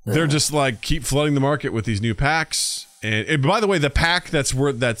they're just like keep flooding the market with these new packs. And by the way, the pack that's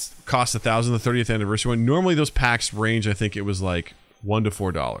cost $1,000, the 30th anniversary one. Normally those packs range, I think it was like $1 to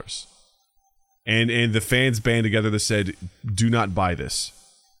 $4. And the fans band together that said, "Do not buy this.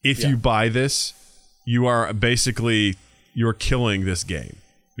 If you buy this, you are basically you're killing this game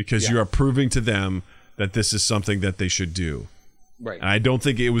because you are proving to them that this is something that they should do." Right. And I don't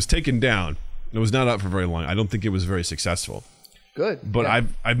think it was taken down. It was not up for very long. I don't think it was very successful. Good. But I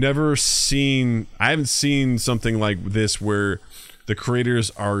haven't seen something like this where the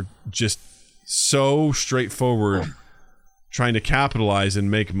creators are just so straightforward trying to capitalize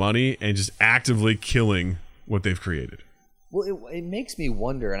and make money and just actively killing what they've created. Well, it makes me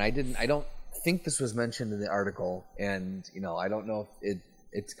wonder, and I don't think this was mentioned in the article, and I don't know if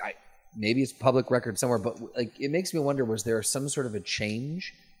maybe it's public record somewhere, but like it makes me wonder, was there some sort of a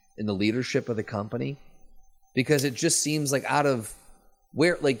change in the leadership of the company? Because it just seems like out of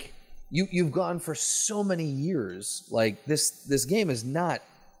where, like, you've gone for so many years. Like, this game is not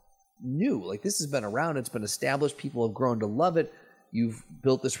new. Like, this has been around. It's been established. People have grown to love it. You've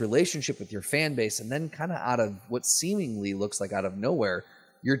built this relationship with your fan base. And then kind of out of what seemingly looks like out of nowhere,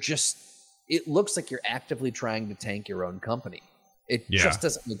 it looks like you're actively trying to tank your own company. It just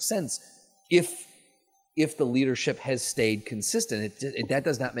doesn't make sense. If the leadership has stayed consistent, that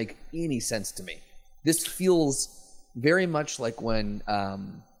does not make any sense to me. This feels very much like when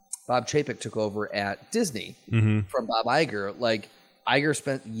Bob Chapek took over at Disney from Bob Iger. Like, Iger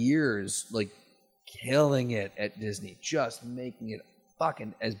spent years like killing it at Disney, just making it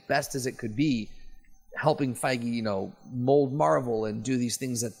fucking as best as it could be, helping Feige, mold Marvel and do these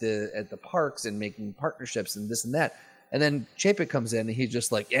things at the parks and making partnerships and this and that. And then Chapek comes in and he's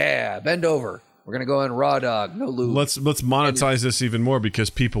just like, yeah, bend over. We're gonna go in raw dog, no lube. Let's monetize this even more because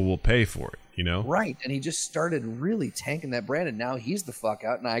people will pay for it. Right. And he just started really tanking that brand, and now he's the fuck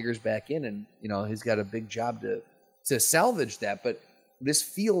out, and Iger's back in, and he's got a big job to salvage that. But this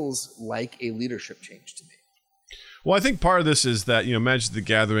feels like a leadership change to me. Well, I think part of this is that Magic the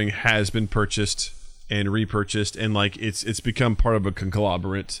Gathering has been purchased and repurchased, and like it's become part of a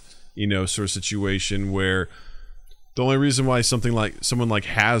conglomerate, sort of situation where the only reason why someone like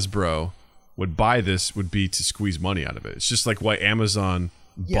Hasbro would buy this would be to squeeze money out of it. It's just like why Amazon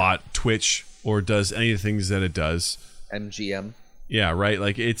bought Twitch or does any of the things that it does. MGM. Yeah, right.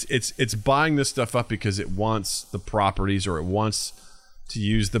 Like it's buying this stuff up because it wants the properties or it wants to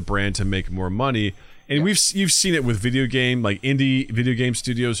use the brand to make more money. And you've seen it with indie video game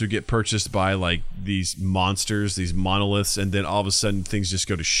studios who get purchased by like these monsters, these monoliths, and then all of a sudden things just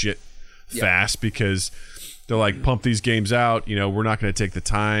go to shit fast because they're like, pump these games out, we're not going to take the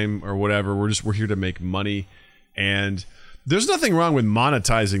time or whatever. We're here to make money. And there's nothing wrong with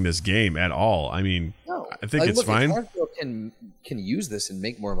monetizing this game at all. I mean, I think it's fine. If Hasbro can use this and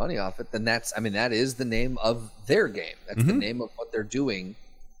make more money off it, then that is the name of their game. That's the name of what they're doing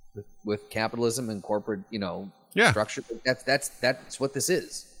with capitalism and corporate, structure. That's what this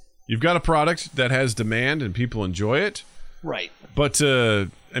is. You've got a product that has demand and people enjoy it. Right. But,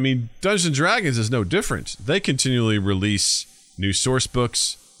 Dungeons & Dragons is no different. They continually release new source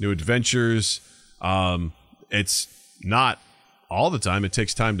books, new adventures. It's not all the time. It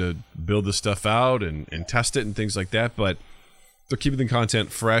takes time to build this stuff out and test it and things like that. But they're keeping the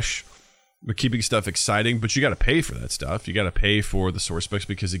content fresh. They're keeping stuff exciting. But you got to pay for that stuff. You got to pay for the source books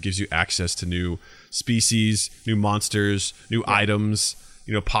because it gives you access to new species, new monsters, new items,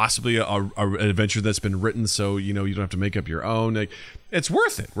 possibly an adventure that's been written so you don't have to make up your own. Like, it's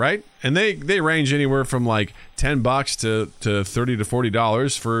worth it, right? And they range anywhere from like $10 to $30 to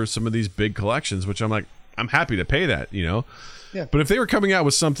 $40 for some of these big collections, which I'm happy to pay that, Yeah. But if they were coming out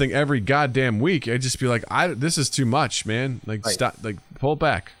with something every goddamn week, I'd just be like, this is too much, man. Like, stop, like, pull it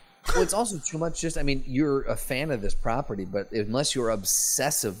back. Well, it's also too much. You're a fan of this property, but unless you're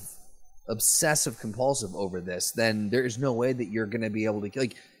obsessive compulsive over this, then there's no way that you're going to be able to,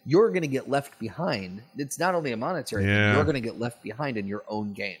 you're going to get left behind. It's not only a monetary thing, you're going to get left behind in your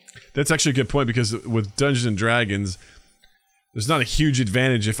own game. That's actually a good point, because with Dungeons and Dragons, there's not a huge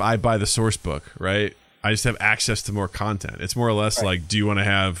advantage if I buy the source book, right? I just have access to more content. It's more or less like, do you want to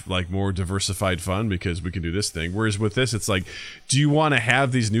have like more diversified fun because we can do this thing? Whereas with this, it's like, do you want to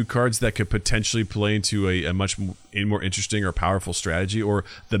have these new cards that could potentially play into a much more interesting or powerful strategy, or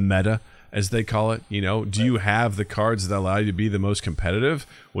the meta, as they call it? Do you have the cards that allow you to be the most competitive?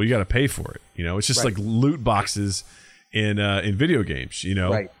 Well, you got to pay for it. It's just like loot boxes in video games.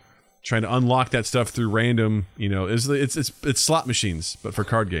 Trying to unlock that stuff through random. It's slot machines, but for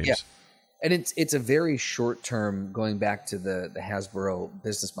card games. Yeah. And it's a very short term, going back to the Hasbro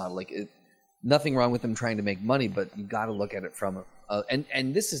business model. Nothing wrong with them trying to make money, but you got to look at it from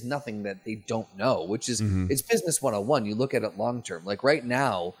and this is nothing that they don't know, which is it's business 101. You look at it long term. Like right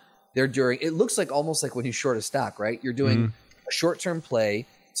now, it looks like almost like when you short a stock, right? You're doing a short term play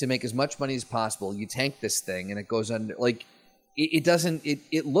to make as much money as possible. You tank this thing, and it goes under. Like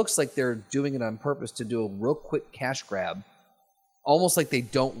it looks like they're doing it on purpose to do a real quick cash grab. Almost like they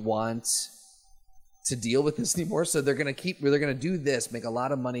don't want to deal with this anymore, so they're going to do this, make a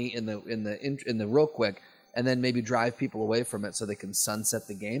lot of money in the real quick, and then maybe drive people away from it so they can sunset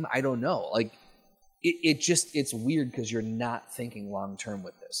the game. I don't know. Like it's weird because you're not thinking long term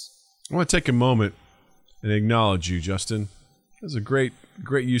with this. I want to take a moment and acknowledge you, Justin. That was a great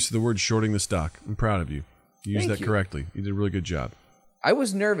use of the word shorting the stock. I'm proud of you. You used that correctly. You did a really good job. I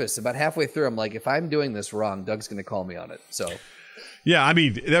was nervous about halfway through. I'm like, if I'm doing this wrong, Doug's going to call me on it. So. Yeah, I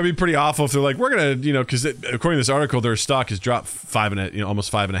mean, that'd be pretty awful if they're like, we're gonna, because according to this article, their stock has dropped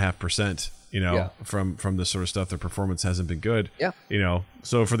almost 5.5%, from this sort of stuff. Their performance hasn't been good. Yeah.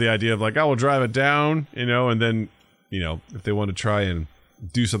 So for the idea of like, we'll drive it down, and then, if they want to try and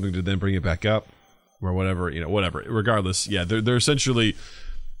do something to then bring it back up or whatever, whatever. Regardless, they're essentially,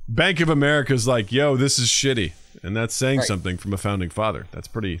 Bank of America's like, yo, this is shitty. And that's saying something from a founding father.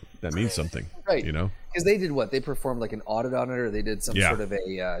 That means something. Right. Because they did what? They performed like an audit on it, or they did some sort of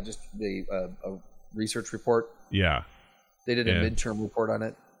a research report. Yeah. They did a midterm report on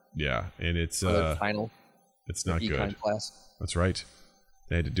it. Yeah. And it's final. It's not good. Class. That's right.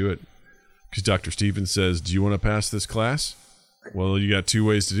 They had to do it. Because Dr. Stevens says, do you want to pass this class? Well, you got two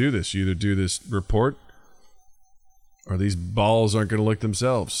ways to do this. You either do this report, or these balls aren't going to lick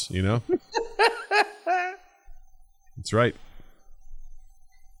themselves, That's right.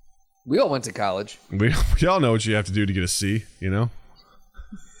 We all went to college. We all know what you have to do to get a C,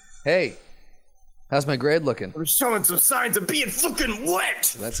 Hey, how's my grade looking? I'm showing some signs of being fucking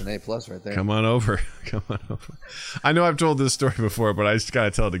wet. That's an A+ right there. Come on over. I know I've told this story before, but I just got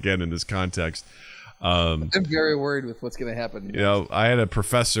to tell it again in this context. I'm very worried with what's going to happen. I had a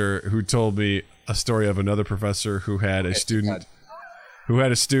professor who told me a story of another professor who had a student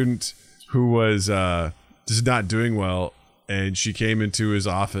who was just not doing well, and she came into his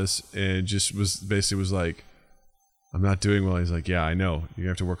office and just was like, I'm not doing well. He's like, yeah, I know. You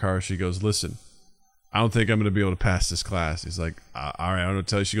have to work hard. She goes, listen, I don't think I'm going to be able to pass this class. He's like, all right, I'm going to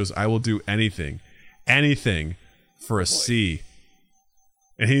tell you. She goes, I will do anything for a C.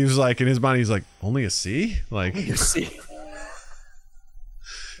 And he was like, in his mind, he's like, only a C? Like, only a C.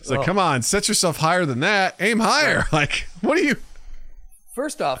 It's like, come on, set yourself higher than that. Aim higher. Like, what are you?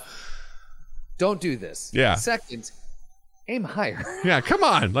 First off, don't do this. Yeah. Second, aim higher. Yeah, come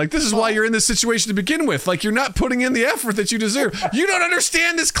on. Like, this is why you're in this situation to begin with. Like, you're not putting in the effort that you deserve. You don't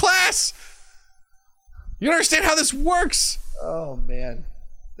understand this class. You don't understand how this works. Oh, man.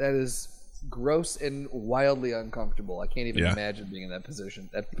 That is gross and wildly uncomfortable. I can't even imagine being in that position.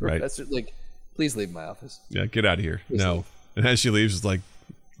 That professor, like, please leave my office. Yeah, get out of here. Please leave. And as she leaves, it's like,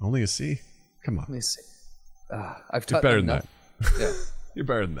 only a C? Come on. Only a C. You're better than that. Yeah. You're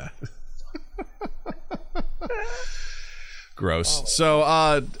better than that. Gross.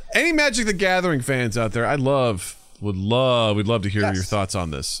 So, any Magic the Gathering fans out there, we'd love to hear your thoughts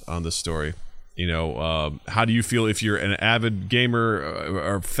on this story. How do you feel if you're an avid gamer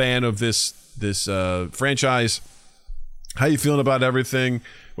or fan of this franchise? How are you feeling about everything?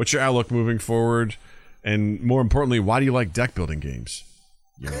 What's your outlook moving forward? And more importantly, why do you like deck building games?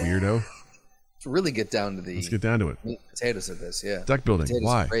 You weirdo. really get down to the Let's get down to it. meat and potatoes of this. Yeah, Deck building. Potatoes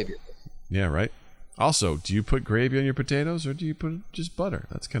Why? and gravy. Yeah, right. Also, do you put gravy on your potatoes or do you put just butter?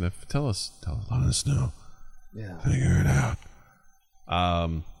 That's kind of let us know. Yeah. Figure it out.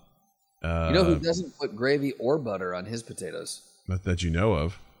 You know who doesn't put gravy or butter on his potatoes? That you know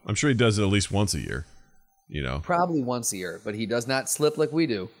of. I'm sure he does it at least once a year. You know, Probably once a year, but he does not slip like we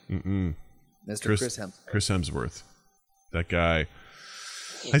do. Mm-mm. Mr. Chris Hemsworth. Chris Hemsworth. That guy.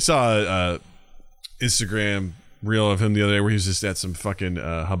 I saw a Instagram reel of him the other day where he was just at some fucking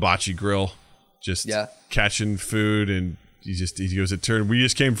hibachi grill, just catching food, and he goes, we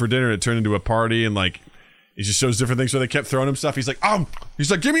just came for dinner, and it turned into a party, and like he just shows different things, so they kept throwing him stuff. He's like,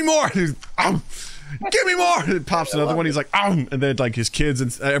 give me more. He's, give me more. And it pops another one. He's like, and then like his kids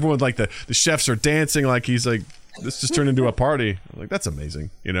and everyone, like the chefs are dancing, like he's like, this just turned into a party. I'm like, that's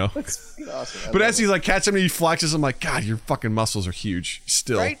amazing, you know? That's awesome. But as he's like catching me, he flexes. I'm like, God, your fucking muscles are huge.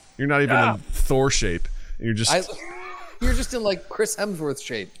 Still, right? You're not even in Thor shape. And you're just, you're just in like Chris Hemsworth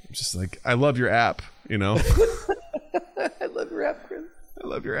shape. Just like, I love your app, you know? I love your app, Chris. I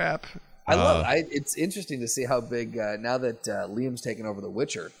love your app. It's interesting to see how big now that Liam's taken over The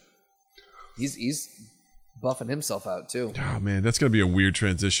Witcher. He's buffing himself out too. Oh man, that's gonna be a weird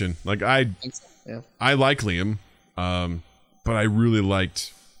transition. Like I like Liam, but I really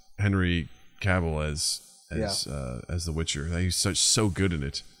liked Henry Cavill as The Witcher. He's so good in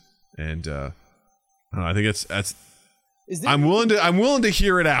it, and I think that's. I'm willing to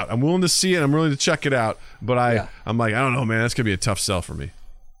hear it out. I'm willing to see it. I'm willing to check it out. But I'm like, I don't know, man. That's gonna be a tough sell for me.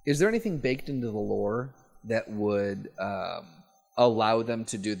 Is there anything baked into the lore that would allow them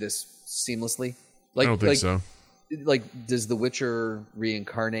to do this seamlessly? I don't think so. Like, does The Witcher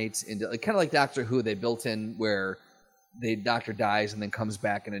reincarnate into kind of like Doctor Who? They built in where the Doctor dies and then comes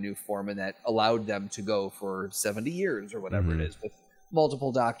back in a new form, and that allowed them to go for 70 years or whatever it is with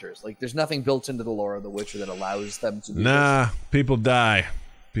multiple doctors. Like, there's nothing built into the lore of The Witcher that allows them to do this. People die.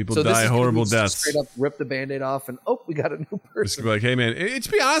 People die horrible deaths. Straight up rip the Band-Aid off and, we got a new person. Just be like, hey, man,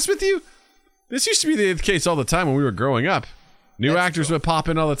 to be honest with you, this used to be the case all the time when we were growing up. New actors would pop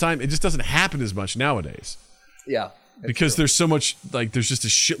in all the time. It just doesn't happen as much nowadays. Yeah. Because there's so much, like, there's just a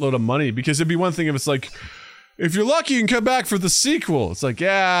shitload of money. Because it'd be one thing if it's like, if you're lucky, you can come back for the sequel. It's like,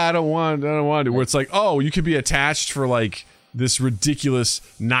 I don't want it. Where it's like, you could be attached for, like, this ridiculous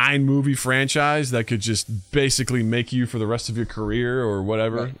 9-movie franchise that could just basically make you for the rest of your career or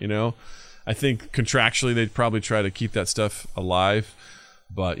whatever, you know? I think contractually they'd probably try to keep that stuff alive,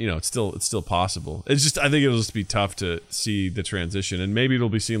 but you know, it's still possible. It's just, I think it'll just be tough to see the transition, and maybe it'll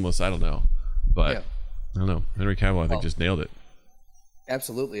be seamless. I don't know, but I don't know. Henry Cavill, I think, just nailed it.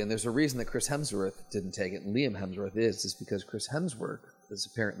 Absolutely, and there's a reason that Chris Hemsworth didn't take it, and Liam Hemsworth is because Chris Hemsworth is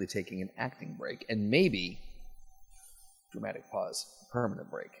apparently taking an acting break, and maybe dramatic pause, permanent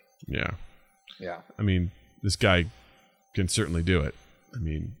break. Yeah. I mean, this guy can certainly do it. I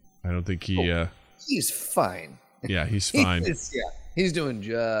mean, I don't think he's fine. Yeah, he's fine. He's doing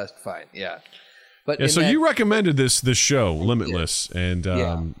just fine. Yeah. But so you recommended this show, Limitless, and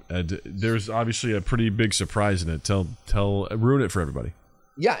there's obviously a pretty big surprise in it. Ruin it for everybody.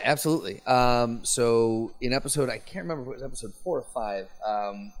 Yeah, absolutely. So in episode, I can't remember if it was episode 4 or 5.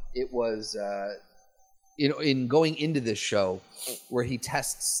 It was in going into this show where he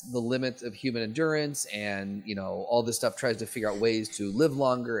tests the limit of human endurance and all this stuff, tries to figure out ways to live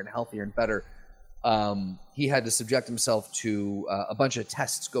longer and healthier and better. He had to subject himself to a bunch of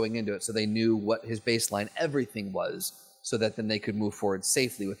tests going into it, so they knew what his baseline everything was, so that then they could move forward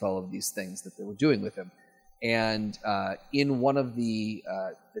safely with all of these things that they were doing with him. And in one of the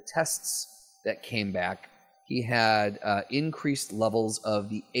tests that came back, he had increased levels of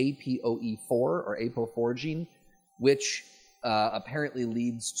the APOE4 or APO4 gene, which apparently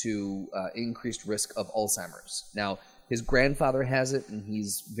leads to increased risk of Alzheimer's. Now, his grandfather has it, and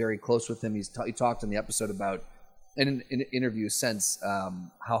he's very close with him. He talked in the episode about, in an interview since,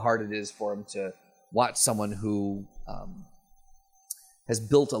 how hard it is for him to watch someone who has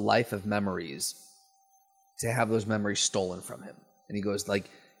built a life of memories to have those memories stolen from him. And he goes, like,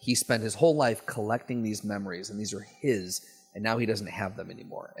 he spent his whole life collecting these memories, and these are his, and now he doesn't have them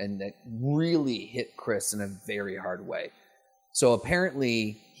anymore. And that really hit Chris in a very hard way. So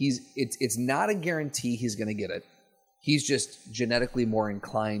apparently, it's not a guarantee he's going to get it. He's just genetically more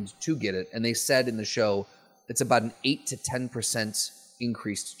inclined to get it. And they said in the show, it's about an 8 to 10%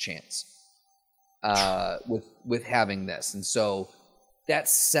 increased chance with having this. And so that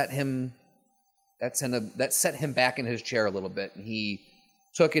set him back in his chair a little bit. And he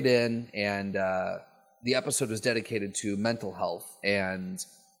took it in, and the episode was dedicated to mental health and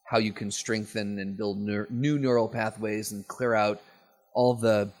how you can strengthen and build new neural pathways and clear out all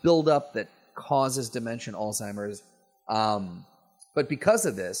the buildup that causes dementia, Alzheimer's. But because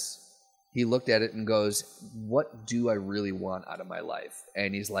of this, he looked at it and goes, what do I really want out of my life?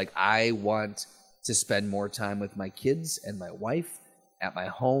 And he's like, I want to spend more time with my kids and my wife at my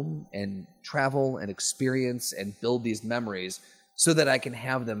home and travel and experience and build these memories so that I can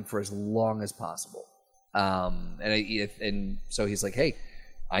have them for as long as possible. And so he's like, hey,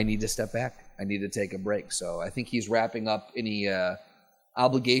 I need to step back. I need to take a break. So I think he's wrapping up any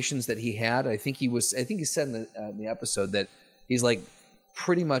obligations that he had. I think he said in the episode that he's like,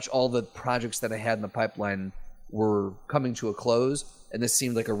 pretty much all the projects that I had in the pipeline were coming to a close, and this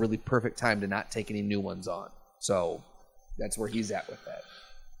seemed like a really perfect time to not take any new ones on. So that's where he's at with that.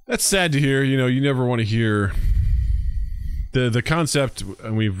 That's sad to hear. You never want to hear the concept,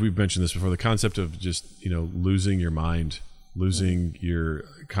 and we've mentioned this before, the concept of just, losing your mind, losing your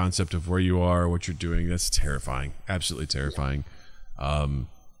concept of where you are, what you're doing. That's terrifying. Absolutely terrifying.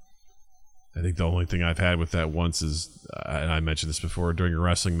 I think the only thing I've had with that once is, and I mentioned this before, during a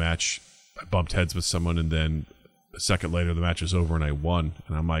wrestling match, I bumped heads with someone, and then a second later the match was over and I won.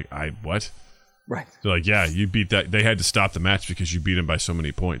 And I'm like, what? Right. They're like, yeah, you beat that. They had to stop the match because you beat him by so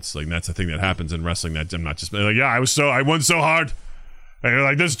many points. Like, that's the thing that happens in wrestling. That I'm not just like, yeah, I won so hard. And you're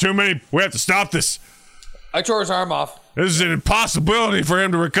like, there's too many. We have to stop this. I tore his arm off. This is an impossibility for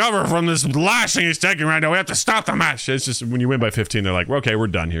him to recover from this lashing he's taking right now. We have to stop the match. It's just when you win by 15, they're like, well, okay, we're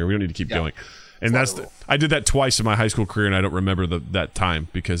done here. We don't need to keep going. And I did that twice in my high school career, and I don't remember that time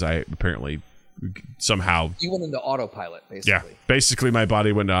because I apparently somehow... You went into autopilot, basically. Yeah, basically my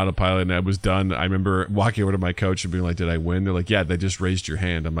body went into autopilot, and I was done. I remember walking over to my coach and being like, did I win? They're like, yeah, they just raised your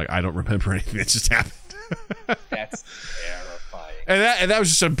hand. I'm like, I don't remember anything that just happened. That's terrifying. And that was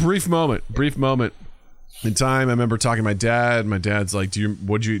just a brief moment in time. I remember talking to my dad. My dad's like, do you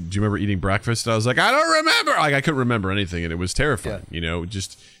remember eating breakfast? And I was like, I don't remember. Like, I couldn't remember anything, and it was terrifying.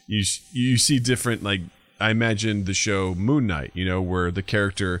 Just you see different, like, I imagine the show Moon Knight, where the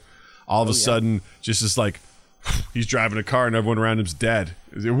character all of a sudden just is like, he's driving a car and everyone around him's dead.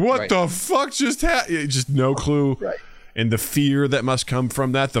 What the fuck just happened? Just no clue. Right. And the fear that must come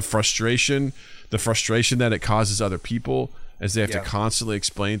from that, the frustration that it causes other people as they have to constantly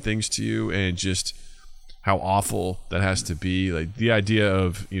explain things to you, and just how awful that has to be. Like, the idea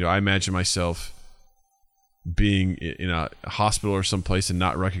of, I imagine myself being in a hospital or someplace and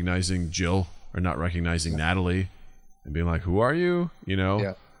not recognizing Jill or not recognizing Natalie and being like, who are you?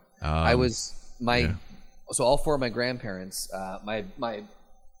 So all four of my grandparents, my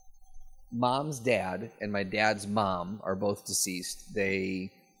mom's dad and my dad's mom are both deceased.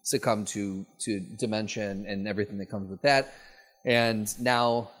 They succumbed to dementia and everything that comes with that. And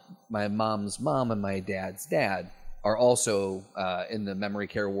now my mom's mom and my dad's dad are also in the memory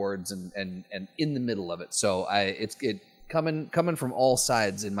care wards and in the middle of it. So it's coming from all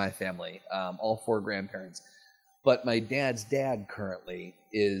sides in my family, all four grandparents. But my dad's dad currently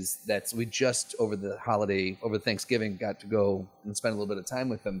we just over Thanksgiving got to go and spend a little bit of time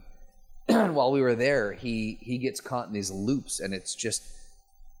with him. And while we were there, he gets caught in these loops, and it's just,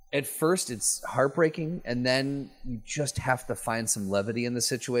 at first it's heartbreaking, and then you just have to find some levity in the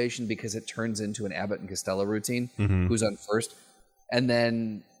situation because it turns into an Abbott and Costello routine, who's on first, and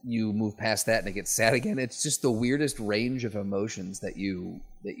then you move past that and it gets sad again. It's just the weirdest range of emotions that you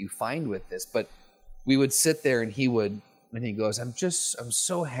find with this. But we would sit there and he goes, I'm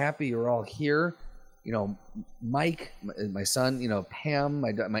so happy you're all here. Mike, my son, Pam,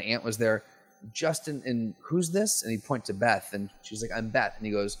 my aunt was there, Justin, and who's this? And he'd point to Beth, and she's like, I'm Beth. And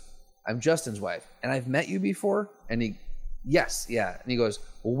he goes, I'm Justin's wife. And I've met you before? And yes, yeah. And he goes,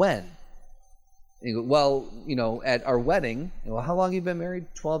 well, when? And he goes, well, at our wedding. Well, how long have you been married?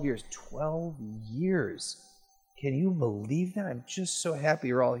 12 years. 12 years. Can you believe that? I'm just so happy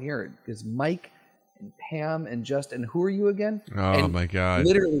you're all here. Because Mike and Pam and Justin, who are you again? Oh, my God.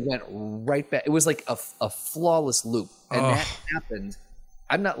 Literally went right back. It was like a flawless loop. And that happened.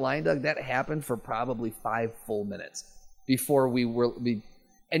 I'm not lying, Doug. That happened for probably 5 full minutes before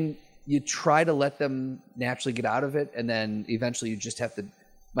and you try to let them naturally get out of it. And then eventually you just have to,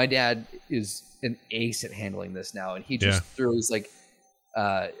 my dad is an ace at handling this now. And he just threw his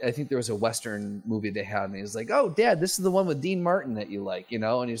I think there was a Western movie they had, and he was like, oh, Dad, this is the one with Dean Martin that you like,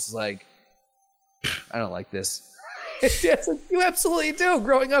 and he's like, I don't like this. Dad's like, you absolutely do.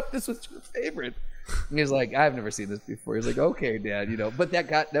 Growing up, this was your favorite. And he's like, I've never seen this before. He's like, okay, Dad, but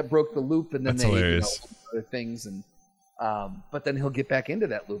that broke the loop, and then other things, and but then he'll get back into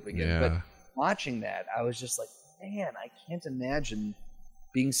that loop again. Yeah. But watching that, I was just like, man, I can't imagine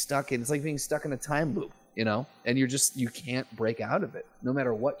being stuck in. It's like being stuck in a time loop, and you can't break out of it, no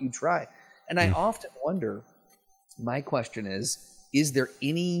matter what you try. And I often wonder. My question is there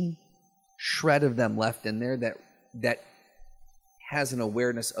any shred of them left in there that has an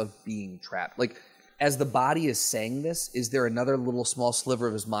awareness of being trapped. Like, as the body is saying this, is there another little small sliver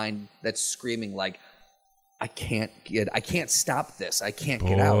of his mind that's screaming like, I can't stop this. I can't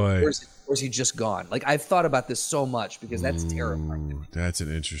get out. Or is he just gone? Like, I've thought about this so much because that's terrifying to me. That's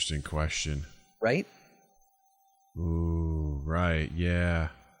an interesting question. Right? Ooh, right. Yeah.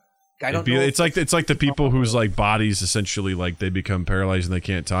 I don't know. It's like the people whose like bodies essentially like they become paralyzed and they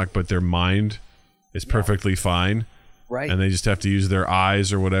can't talk, but their mind is perfectly fine. Right. And they just have to use their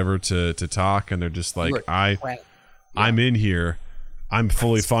eyes or whatever to talk, and they're just like, I'm in here, I'm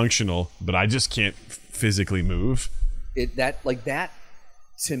fully functional, but I just can't physically move. That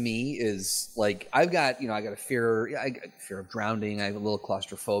to me is like, I got a fear of drowning. I'm a little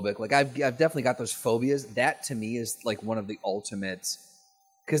claustrophobic. Like I've definitely got those phobias. That to me is like one of the ultimates,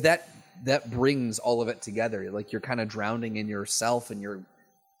 because that brings all of it together. Like, you're kind of drowning in yourself, and you're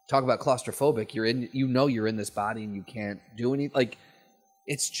talk about claustrophobic. You're in this body and you can't do anything. Like,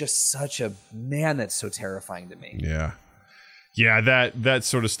 it's just such a, man, that's so terrifying to me. Yeah. Yeah, that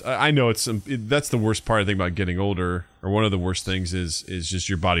sort of I know that's the worst part I think about getting older, or one of the worst things is just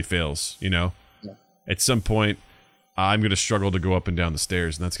your body fails, you know? Yeah. At some point I'm going to struggle to go up and down the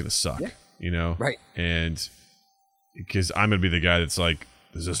stairs, and that's going to suck, you know? Right. And because I'm going to be the guy that's like,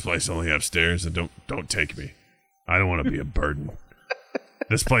 does this place only have stairs? And don't take me. I don't want to be a burden.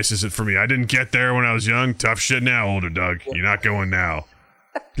 This place isn't for me. I didn't get there when I was young. Tough shit now, older Doug. You're not going now.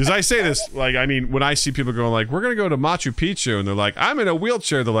 Because I say this, like, I mean, when I see people going like, we're going to go to Machu Picchu, and they're like, I'm in a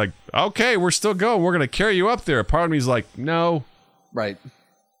wheelchair. They're like, okay, we're still going. We're going to carry you up there. A part of me is like, no. Right.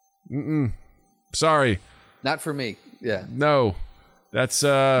 Sorry. Not for me. Yeah. No. That's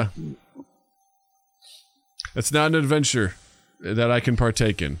not an adventure that I can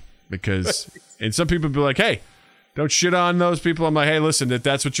partake in. Because, and some people be like, hey, don't shit on those people. I'm like, hey, listen, if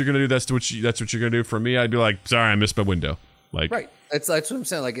that's what you're gonna do, that's what you're gonna do. For me, I'd be like, sorry, I missed my window. Like, right. That's what I'm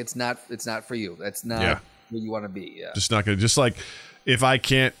saying. Like, it's not for you. That's not where you want to be. Yeah. Just not gonna. Just like, if I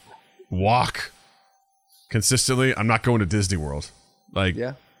can't walk consistently, I'm not going to Disney World. Like,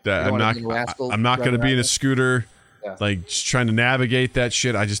 that I'm not gonna be in a scooter. Yeah. Like, just trying to navigate that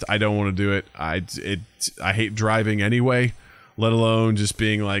shit. I don't want to do it. I hate driving anyway, let alone just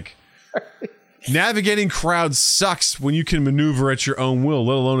being like. Navigating crowds sucks when you can maneuver at your own will,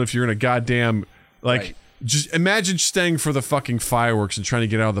 let alone if you're in a goddamn, like, just imagine staying for the fucking fireworks and trying to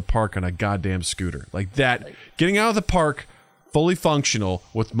get out of the park on a goddamn scooter. Like that, getting out of the park fully functional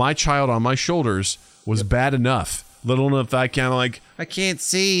with my child on my shoulders was bad enough. Let alone if I kind of like, I can't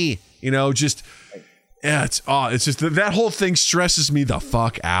see, you know, just, it's just that whole thing stresses me the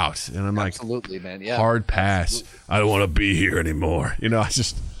fuck out. And I'm like, absolutely, man. Yeah. Hard pass. Absolutely. I don't want to be here anymore. You know, I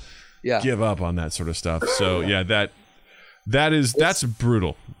just... give up on that sort of stuff. So that's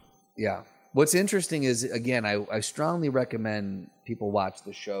brutal. Yeah. What's interesting is, again, I strongly recommend people watch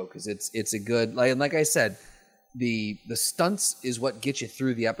the show, because it's a good, like I said, the stunts is what gets you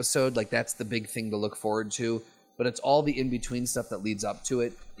through the episode. Like, that's the big thing to look forward to. But it's all the in between stuff that leads up to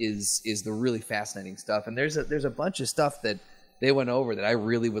it is the really fascinating stuff. And there's a bunch of stuff that they went over that I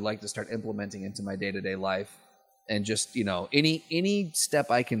really would like to start implementing into my day-to-day life. And just, you know, any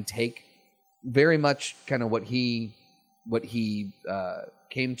step I can take, very much kind of what he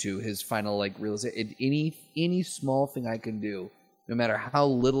came to, his final like realization. Any small thing I can do, no matter how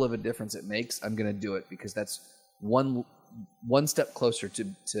little of a difference it makes, I'm going to do it, because that's one step closer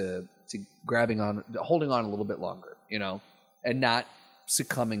to grabbing on, holding on a little bit longer, you know, and not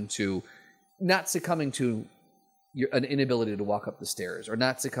succumbing to an inability to walk up the stairs, or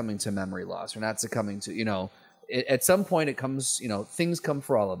not succumbing to memory loss, or not succumbing to, you know. At some point it comes, you know, things come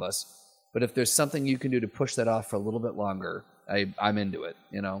for all of us, but if there's something you can do to push that off for a little bit longer, I'm into it,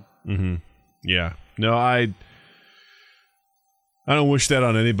 you know? Mm-hmm. Yeah. No, I don't wish that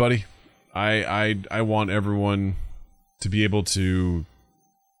on anybody. I want everyone to be able to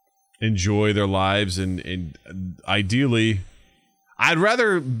enjoy their lives, and ideally I'd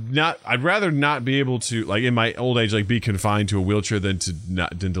rather not be able to, like, in my old age, like, be confined to a wheelchair than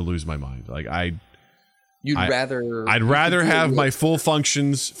to lose my mind. Like, I'd rather have my full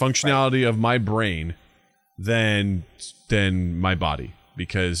functionality of my brain than my body,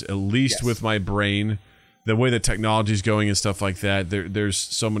 because at least with my brain, the way the technology is going and stuff like that, there's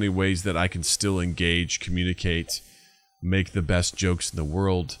so many ways that I can still engage, communicate, make the best jokes in the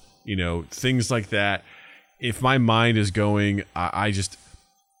world, you know, things like that. If my mind is going,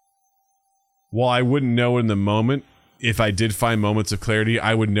 while I wouldn't know in the moment, if I did find moments of clarity,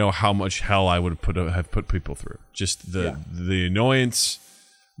 I would know how much hell I would have put people through. Just the annoyance,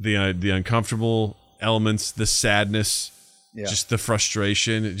 the uncomfortable elements, the sadness, just the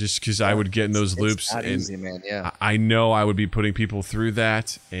frustration, just because I would get in those loops. It's not easy, man. Yeah. I know I would be putting people through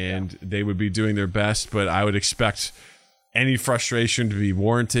that, and they would be doing their best, but I would expect any frustration to be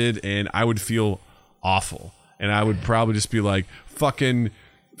warranted, and I would feel awful. And I would probably just be like, fucking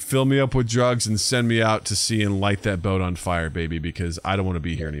fill me up with drugs and send me out to sea and light that boat on fire, baby, because I don't want to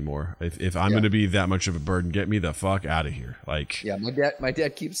be here anymore. If I'm going to be that much of a burden, get me the fuck out of here. Like, yeah, my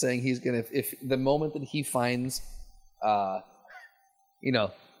dad keeps saying he's going to, if the moment that he finds, you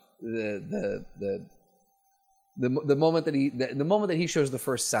know, the moment that he shows the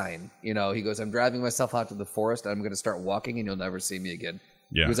first sign, you know, he goes, I'm driving myself out to the forest. I'm going to start walking and you'll never see me again.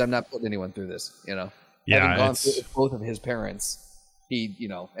 Yeah. Because I'm not putting anyone through this, you know. Yeah, having gone through both of his parents, he, you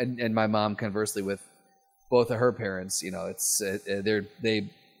know, and my mom conversely with both of her parents, you know, it's they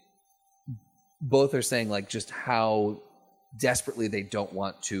both are saying like just how desperately they don't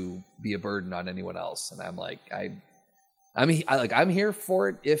want to be a burden on anyone else, and I'm like, I'm here for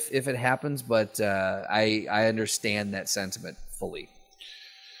it if it happens, but I understand that sentiment fully.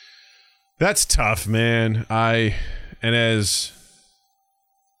 That's tough, man. And as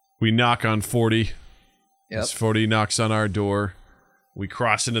we knock on 40. Yep. As 40 knocks on our door, we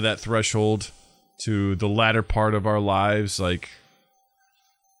cross into that threshold to the latter part of our lives. Like,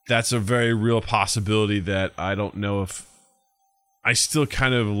 that's a very real possibility that I don't know if I still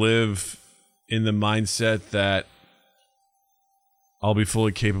kind of live in the mindset that I'll be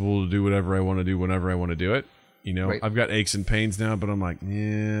fully capable to do whatever I want to do whenever I want to do it. You know, right. I've got aches and pains now, but I'm like,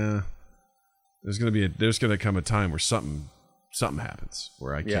 yeah, there's gonna come a time where something happens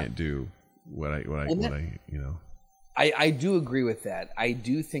where I can't do what I you know. I do agree with that. I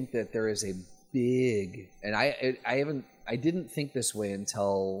do think that there is a big, and I didn't think this way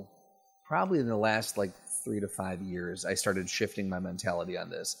until probably in the last like 3 to 5 years. I started shifting my mentality on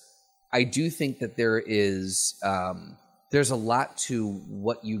this. I do think that there is there's a lot to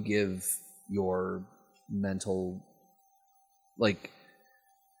what you give your mental, like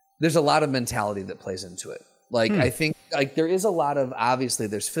there's a lot of mentality that plays into it. Like, I think like there is a lot of, obviously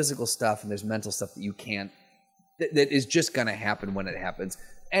there's physical stuff and there's mental stuff that you can't, that is just going to happen when it happens.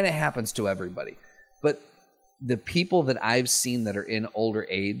 And it happens to everybody. But the people that I've seen that are in older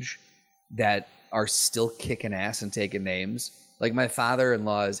age that are still kicking ass and taking names, like my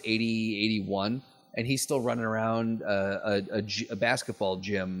father-in-law is 80, 81, and he's still running around a basketball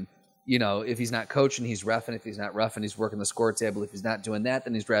gym. You know, if he's not coaching, he's roughing. If he's not roughing, he's working the score table. If he's not doing that,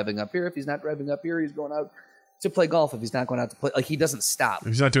 then he's driving up here. If he's not driving up here, he's going out to play golf. If he's not going out to play, like, he doesn't stop. If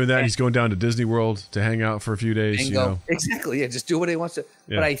he's not doing that, he's going down to Disney World to hang out for a few days. You know? Exactly. Yeah, just do what he wants to.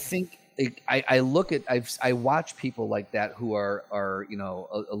 Yeah. But I think I watch people like that who are you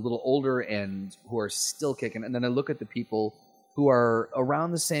know a little older and who are still kicking, and then I look at the people who are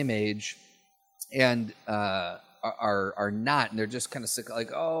around the same age and are not, and they're just kind of sick,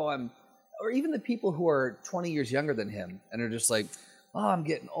 like, or even the people who are 20 years younger than him and are just like, oh, I'm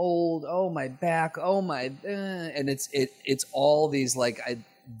getting old. Oh, my back. Oh, my, and it's all these, like,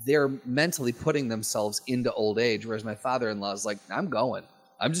 they're mentally putting themselves into old age. Whereas my father-in-law is like, I'm going.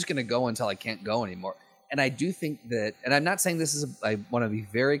 I'm just going to go until I can't go anymore. And I do think that, and I'm not saying this is, I want to be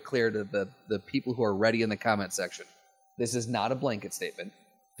very clear to the people who are ready in the comment section. This is not a blanket statement.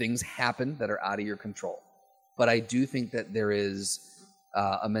 Things happen that are out of your control. But I do think that there is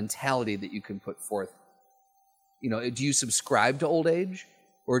a mentality that you can put forth. You know, do you subscribe to old age,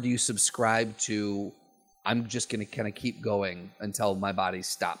 or do you subscribe to, I'm just going to kind of keep going until my body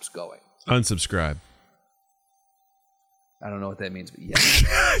stops going? Unsubscribe. I don't know what that means, but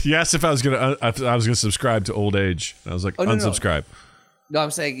yes. You asked if I was going to subscribe to old age. I was like, unsubscribe. No,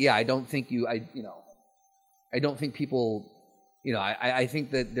 I'm saying, yeah, I don't think I don't think people, you know, I think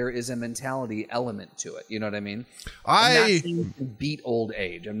that there is a mentality element to it. You know what I mean? I'm not saying you can beat old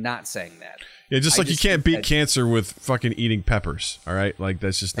age. I'm not saying that. Yeah, just like you can't beat cancer with fucking eating peppers, all right? Like,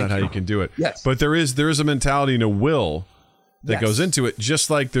 that's just not how you can do it. Yes. But there is a mentality and a will that goes into it, just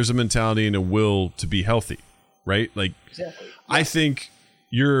like there's a mentality and a will to be healthy, right? Like, exactly. Yeah. I think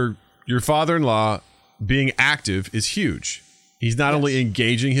your father-in-law being active is huge. He's not only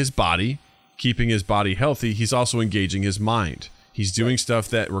engaging his body, keeping his body healthy, he's also engaging his mind. He's doing stuff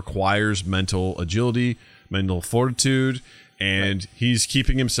that requires mental agility, mental fortitude, and he's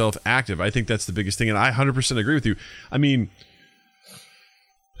keeping himself active. I think that's the biggest thing, and I 100% agree with you. I mean,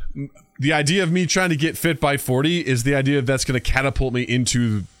 the idea of me trying to get fit by 40 is the idea that's going to catapult me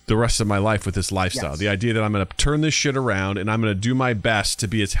into the rest of my life with this lifestyle. Yes. The idea that I'm going to turn this shit around and I'm going to do my best to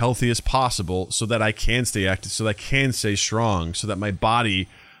be as healthy as possible so that I can stay active, so that I can stay strong, so that my body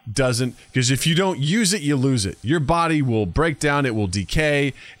doesn't, because if you don't use it, you lose it. Your body will break down, it will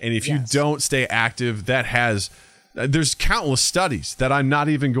decay, and if you don't stay active, that has there's countless studies that I'm not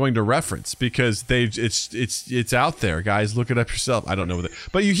even going to reference because it's out there, guys. Look it up yourself. I don't know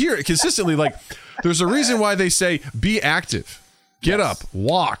but you hear it consistently. Like, there's a reason why they say be active, get up,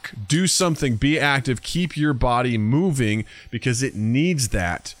 walk, do something, be active, keep your body moving because it needs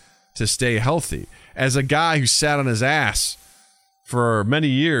that to stay healthy. As a guy who sat on his ass for many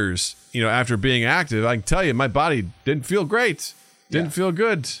years, after being active, I can tell you my body didn't feel great, didn't feel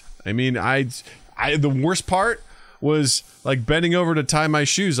good. I mean, the worst part was like bending over to tie my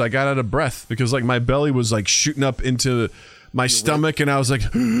shoes. I got out of breath because like my belly was like shooting up into my stomach, and I was like,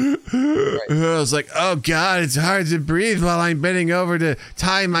 I was like, oh God, it's hard to breathe while I'm bending over to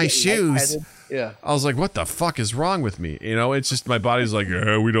tie my shoes. Yeah. I was like, what the fuck is wrong with me? It's just my body's like,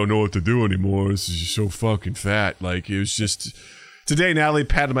 we don't know what to do anymore. This is just so fucking fat. Like, it was just. Today, Natalie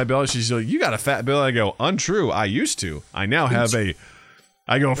patted my belly. She's like, you got a fat belly. I go, untrue. I used to. I now have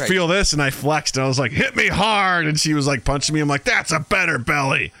I go, feel this, and I flexed, and I was like, hit me hard, and she was like punching me. I'm like, that's a better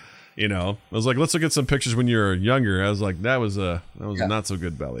belly. I was like, let's look at some pictures when you were younger. I was like, that was a not so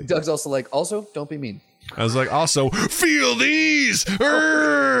good belly. Doug's also like, also, don't be mean. I was like, also, feel these.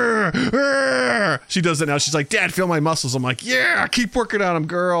 She does it now. She's like, Dad, feel my muscles. I'm like, yeah, keep working on them,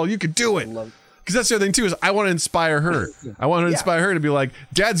 girl. You can do it. Because that's the other thing, too, is I want to inspire her. I want to inspire her to be like,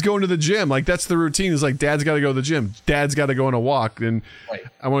 Dad's going to the gym. Like, that's the routine. Is like, Dad's got to go to the gym. Dad's got to go on a walk. And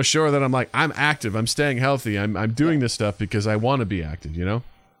I want to show her that I'm like, I'm active. I'm staying healthy. I'm doing this stuff because I want to be active,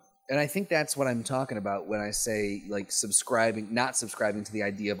 And I think that's what I'm talking about when I say, like, not subscribing to the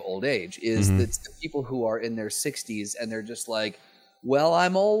idea of old age, is that the people who are in their 60s and they're just like, well,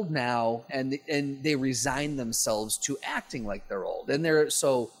 I'm old now. And they resign themselves to acting like they're old. And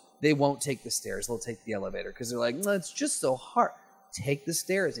they won't take the stairs. They'll take the elevator because they're like, no, it's just so hard. Take the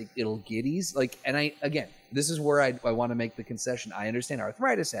stairs. It'll get easy. Like, and this is where I want to make the concession. I understand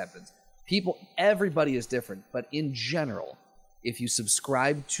arthritis happens. Everybody is different. But in general, if you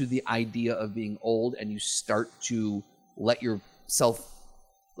subscribe to the idea of being old and you start to let yourself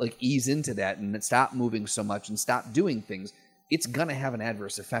like ease into that and stop moving so much and stop doing things, it's going to have an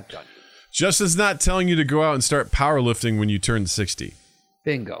adverse effect on you. Justin's not telling you to go out and start powerlifting when you turn 60.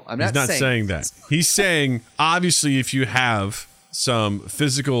 Bingo. He's not saying that. He's saying, obviously, if you have some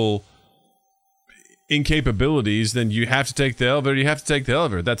physical incapabilities, then you have to take the elevator. You have to take the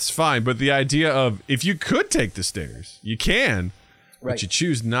elevator. That's fine. But the idea of if you could take the stairs, you can, but you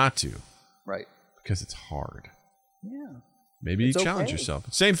choose not to. Right. Because it's hard. Yeah. Maybe you challenge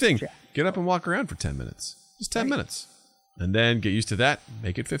yourself. Same thing. Get up and walk around for 10 minutes. Just 10 minutes. And then get used to that.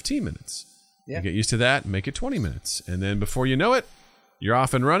 Make it 15 minutes. Yeah. And get used to that. Make it 20 minutes. And then before you know it, you're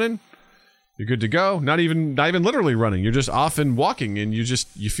off and running. You're good to go. Not even literally running. You're just off and walking, and you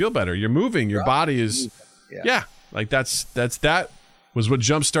feel better. You're moving. Your body is, like that was what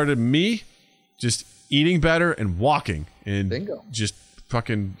jump started me. Just eating better and walking, and just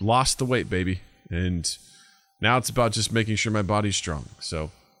fucking lost the weight, baby. And now it's about just making sure my body's strong.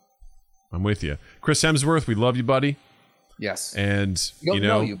 So I'm with you, Chris Hemsworth. We love you, buddy. Yes. And we don't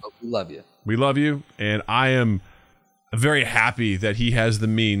know you, but we love you. We love you, and I am very happy that he has the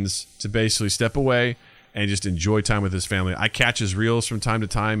means to basically step away and just enjoy time with his family. I catch his reels from time to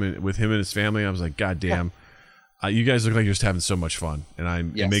time and with him and his family. I was like, God damn, you guys look like you're just having so much fun.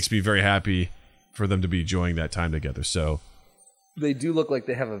 And it makes me very happy for them to be enjoying that time together. So they do look like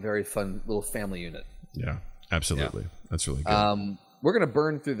they have a very fun little family unit. Yeah, absolutely. Yeah. That's really good. We're going to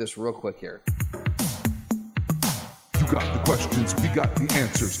burn through this real quick here. You got the questions, we got the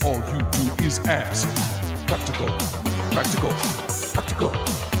answers. All you do is ask. Practical. Ask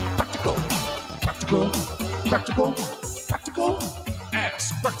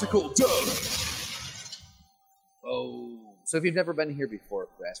Practical Doug. Oh, so if you've never been here before,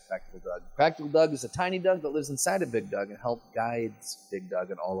 Ask Practical Doug. Practical Doug is a tiny Doug that lives inside of Big Doug and guides Big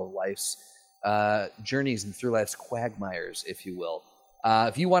Doug in all of life's journeys and through life's quagmires, if you will.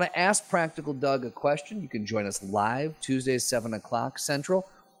 If you want to ask Practical Doug a question, you can join us live Tuesdays, 7 o'clock Central,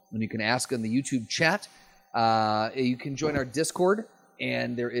 and you can ask in the YouTube chat. You can join our Discord,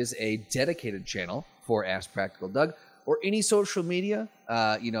 and there is a dedicated channel for Ask Practical Doug, or any social media.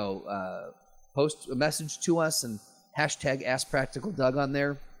 Post a message to us and hashtag Ask Practical Doug on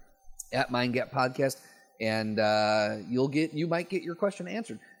there at MindGap Podcast, and you might get your question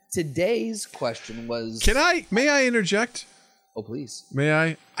answered. Today's question was. May I interject? Oh, please. May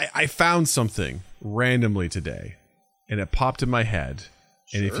I? I found something randomly today, and it popped in my head.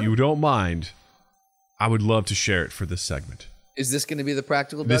 Sure. And if you don't mind, I would love to share it for this segment. Is this going to be the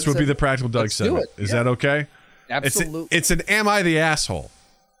Practical Doug segment? This would be the Practical Doug segment. Is that okay? Absolutely. It's an Am I the Asshole?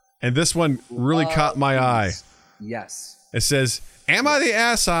 And this one really caught my eye. Yes. It says, Am I the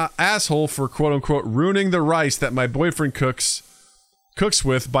asshole for quote unquote ruining the rice that my boyfriend cooks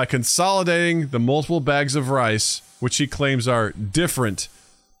with by consolidating the multiple bags of rice, which he claims are different,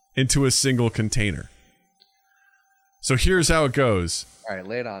 into a single container? So here's how it goes. All right,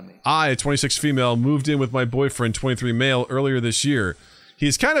 lay it on me. I, 26 female, moved in with my boyfriend, 23 male, earlier this year.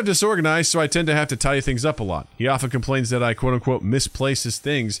 He's kind of disorganized, so I tend to have to tidy things up a lot. He often complains that I quote-unquote misplace his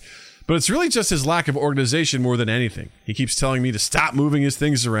things, but it's really just his lack of organization more than anything. He keeps telling me to stop moving his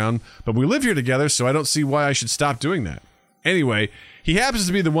things around, but we live here together, so I don't see why I should stop doing that. Anyway, he happens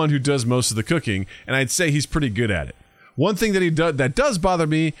to be the one who does most of the cooking, and I'd say he's pretty good at it. One thing that does bother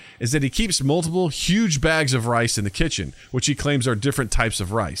me is that he keeps multiple huge bags of rice in the kitchen, which he claims are different types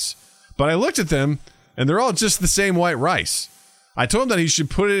of rice. But I looked at them, and they're all just the same white rice. I told him that he should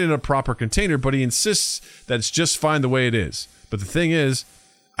put it in a proper container, but he insists that it's just fine the way it is. But the thing is,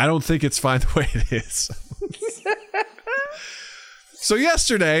 I don't think it's fine the way it is. So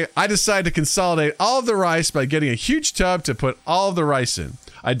yesterday, I decided to consolidate all of the rice by getting a huge tub to put all of the rice in.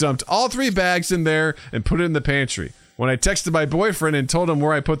 I dumped all 3 bags in there and put it in the pantry. When I texted my boyfriend and told him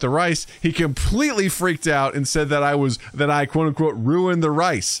where I put the rice, he completely freaked out and said that I quote unquote ruined the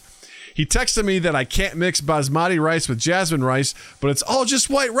rice. He texted me that I can't mix basmati rice with jasmine rice, but it's all just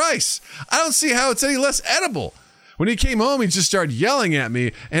white rice. I don't see how it's any less edible. When he came home, he just started yelling at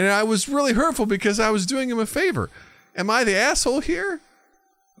me, and I was really hurtful because I was doing him a favor. Am I the asshole here?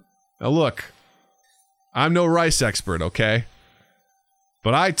 Now look, I'm no rice expert, okay?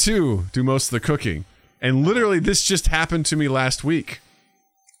 But I too do most of the cooking. And literally, this just happened to me last week.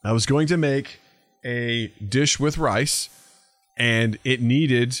 I was going to make a dish with rice, and it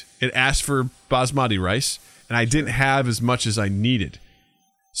asked for basmati rice, and I didn't have as much as I needed.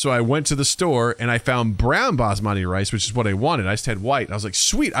 So I went to the store, and I found brown basmati rice, which is what I wanted. I just had white. I was like,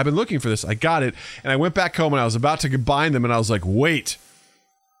 sweet, I've been looking for this. I got it. And I went back home, and I was about to combine them, and I was like, wait.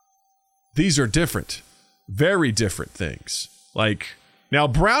 These are different. Very different things. Like... Now,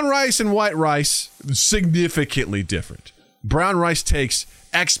 brown rice and white rice, significantly different. Brown rice takes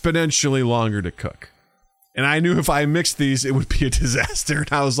exponentially longer to cook. And I knew if I mixed these, it would be a disaster.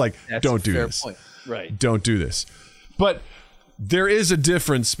 And I was like, don't do this. Point. Right. Don't do this. But there is a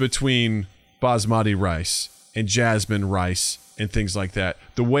difference between basmati rice and jasmine rice and things like that.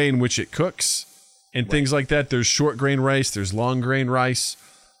 The way in which it cooks and things like that. There's short grain rice. There's long grain rice.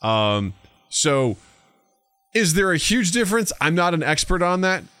 So... Is there a huge difference? I'm not an expert on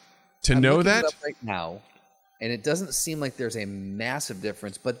that to know that. It up right now, and it doesn't seem like there's a massive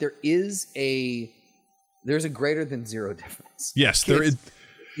difference, but there's a greater than zero difference. Yes, there is.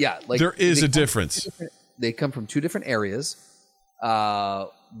 Yeah, like there is a difference. They come from 2 different areas.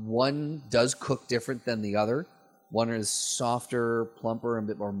 One does cook different than the other. One is softer, plumper, and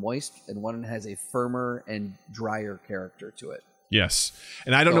a bit more moist, and one has a firmer and drier character to it. Yes.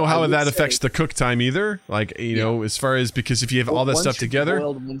 And I don't know how that affects the cook time either. Like, you know, as far as, because if you have all that stuff together. One should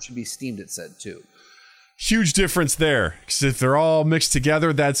be boiled, one should be steamed, it said, too. Huge difference there. Because if they're all mixed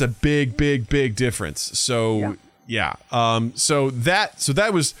together, that's a big, big, big difference. So, yeah. So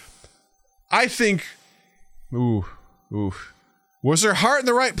that was, I think, was her heart in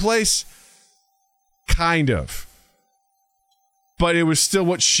the right place? Kind of. But it was still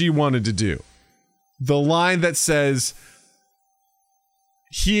what she wanted to do. The line that says...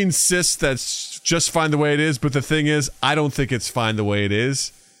 He insists that's just fine the way it is, but the thing is, I don't think it's fine the way it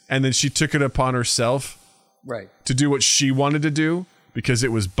is. And then she took it upon herself to do what she wanted to do because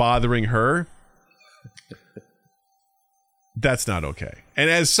it was bothering her. That's not okay. And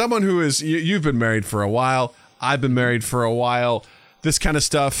as someone who is, you've been married for a while, I've been married for a while, this kind of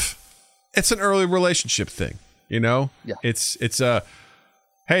stuff, it's an early relationship thing, you know? Yeah. It's a...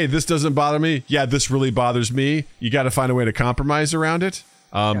 Hey, this doesn't bother me. Yeah, this really bothers me. You got to find a way to compromise around it.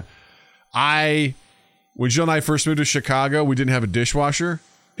 When Jill and I first moved to Chicago, we didn't have a dishwasher.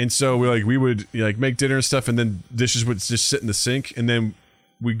 And so we would make dinner and stuff, and then dishes would just sit in the sink. And then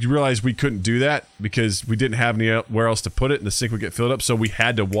we realized we couldn't do that because we didn't have anywhere else to put it, and the sink would get filled up. So we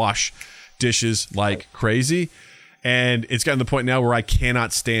had to wash dishes like crazy. And it's gotten to the point now where I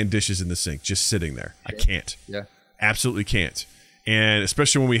cannot stand dishes in the sink just sitting there. I can't. Yeah. Absolutely can't. And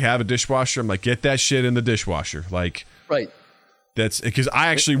especially when we have a dishwasher, I'm like, get that shit in the dishwasher. Like, right. That's because I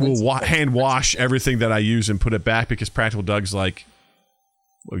actually will hand wash everything that I use and put it back because Practical Doug's like,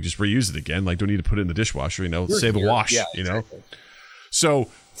 well, just reuse it again. Like, don't need to put it in the dishwasher, save a wash, exactly. So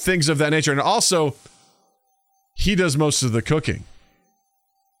things of that nature. And also, he does most of the cooking.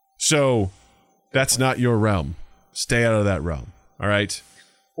 So that's not your realm. Stay out of that realm. All right.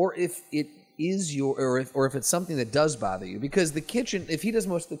 Or if it is or if it's something that does bother you, because the kitchen, if he does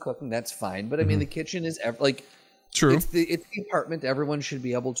most of the cooking, that's fine. But I mean, the kitchen is True. It's the apartment. Everyone should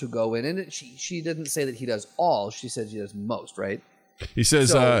be able to go in. And she didn't say that he does all. She said she does most, right? He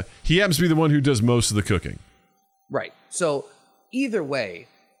says he happens to be the one who does most of the cooking. Right. So either way,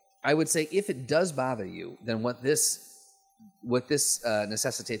 I would say if it does bother you, then what this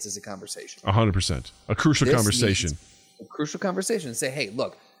necessitates is a conversation. 100%. A crucial conversation. A crucial conversation. Say, hey,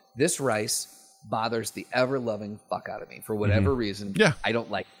 look, this rice bothers the ever-loving fuck out of me for whatever reason. Yeah. I don't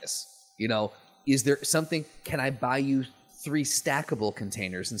like this. You know, is there something, can I buy you 3 stackable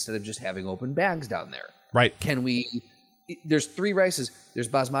containers instead of just having open bags down there? Right. Can we, there's 3 rices, there's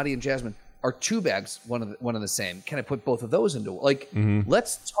basmati and jasmine. Are 2 bags one of the same? Can I put both of those into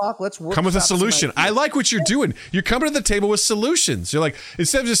let's talk, let's work. Come with a solution. I like what you're doing. You're coming to the table with solutions. You're like,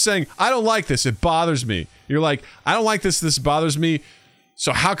 instead of just saying, I don't like this, it bothers me. You're like, I don't like this bothers me.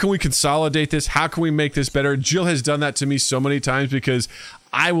 So how can we consolidate this? How can we make this better? Jill has done that to me so many times because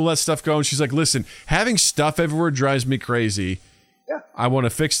I will let stuff go. And she's like, listen, having stuff everywhere drives me crazy. Yeah. I want to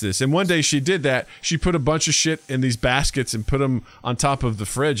fix this. And one day she did that. She put a bunch of shit in these baskets and put them on top of the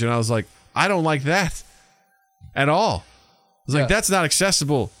fridge. And I was like, I don't like that at all. I was like, that's not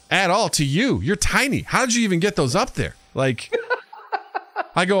accessible at all to you. You're tiny. How did you even get those up there? Like,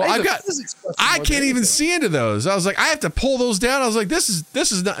 I go, I can't even see into those. I was like, I have to pull those down. I was like, this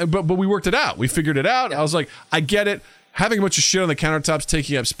is not, but we worked it out. We figured it out. Yeah. I was like, I get it. Having a bunch of shit on the countertops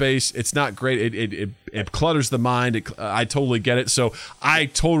taking up space, it's not great. It clutters the mind. I totally get it. So I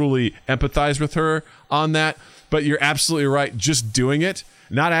totally empathize with her on that. But you're absolutely right. Just doing it,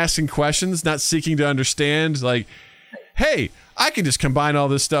 not asking questions, not seeking to understand. Like, hey, I can just combine all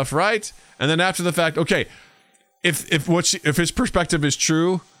this stuff, right? And then after the fact, okay, if his perspective is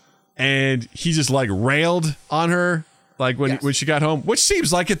true, and he just like railed on her, like when she got home, which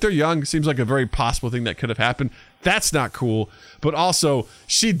seems like it. They're young. Seems like a very possible thing that could have happened. That's not cool. But also,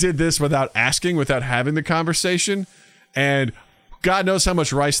 she did this without asking, without having the conversation, and God knows how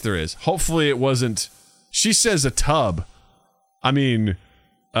much rice there is. Hopefully, it wasn't. She says a tub. I mean,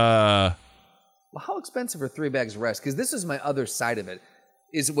 well, how expensive are 3 bags of rice? Because this is my other side of it,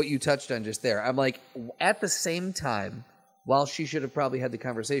 is what you touched on just there. I'm like, at the same time, while she should have probably had the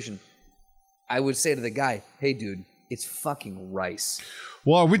conversation, I would say to the guy, hey, dude, it's fucking rice.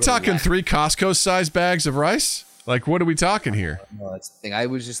 Well, are we talking 3 Costco-sized bags of rice? Like, what are we talking here? No, that's the thing. I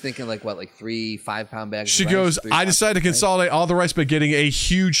was just thinking, like, 3 5-pound bags she of goes, rice? I decided to consolidate all the rice by getting a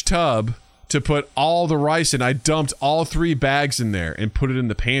huge tub to put all the rice in. I dumped all 3 bags in there and put it in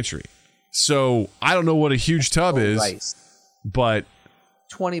the pantry. So I don't know what a huge tub is, rice. But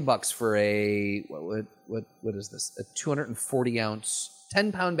 $20 for a what is this? A 240-ounce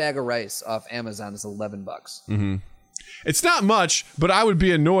 10-pound bag of rice off Amazon is $11. Mm-hmm. It's not much, but I would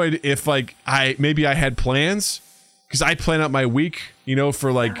be annoyed if like I had plans, because I plan out my week,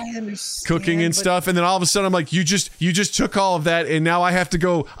 for like cooking and stuff, and then all of a sudden I'm like, you just took all of that, and now I have to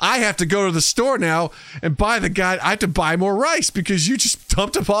go to the store now and buy I have to buy more rice because you just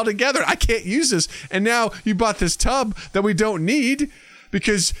dumped them all together. I can't use this, and now you bought this tub that we don't need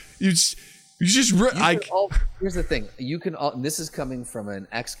because here's the thing. You can all, this is coming from an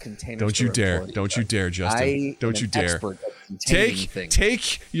ex-container. Don't you dare, Justin. Don't you dare.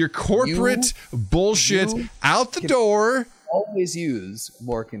 Take your corporate bullshit out the door. Always use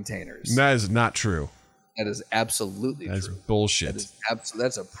more containers. That is not true. That is absolutely true. That's bullshit.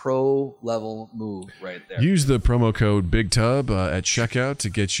 That's a pro level move right there. Use the promo code BIGTUB at checkout to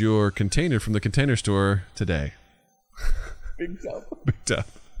get your container from the Container Store today. Big Tub. Big Tub.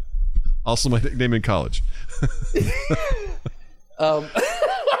 Also my nickname in college.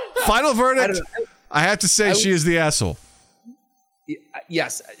 Final verdict. I have to say she is the asshole.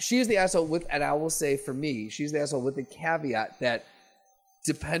 Yes, she is the asshole and I will say for me, she's the asshole with the caveat that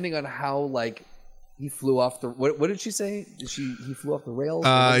depending on how he flew off the what did she say? He flew off the rails?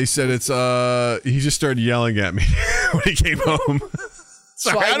 He said he just started yelling at me when he came home.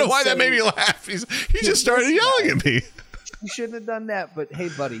 Sorry, I don't know why that made me laugh. He just started yelling at me. You shouldn't have done that, but hey,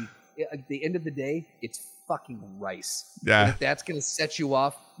 buddy, at the end of the day, it's fucking rice. Yeah. And if that's going to set you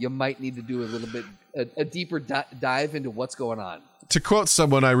off, you might need to do a little bit a deeper dive into what's going on. To quote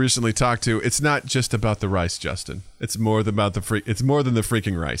someone I recently talked to, it's not just about the rice, Justin. It's more than about it's more than the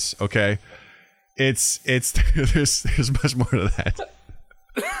freaking rice. Okay, it's there's much more to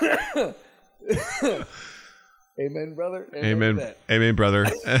that. Amen, brother. Amen, brother.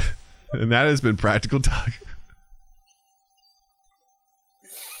 And that has been Practical Talk.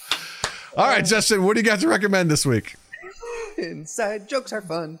 All right, Justin, what do you got to recommend this week? Inside jokes are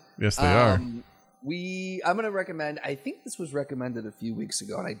fun. Yes, they are. I'm going to recommend, I think this was recommended a few weeks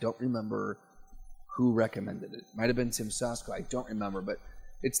ago, and I don't remember who recommended it. Might have been Tim Sasko. I don't remember, but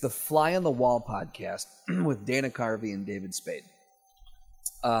It's the Fly on the Wall podcast with Dana Carvey and David Spade.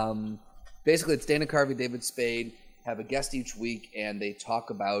 Basically, it's Dana Carvey, David Spade, have a guest each week, and they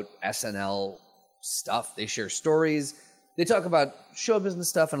talk about SNL stuff. They share stories. They talk about show business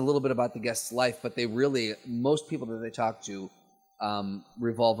stuff and a little bit about the guest's life, but they really, most people that they talk to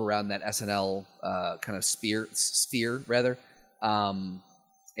revolve around that SNL kind of sphere.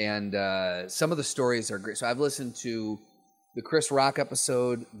 And some of the stories are great. So I've listened to the Chris Rock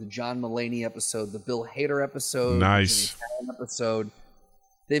episode, the John Mulaney episode, the Bill Hader episode, nice the Jimmy Fallon episode.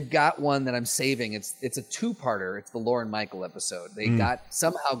 They've got one that I'm saving. It's a two-parter. It's the Lorne Michael episode. They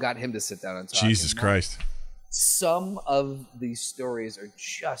somehow got him to sit down and talk. Jesus Christ. Some of these stories are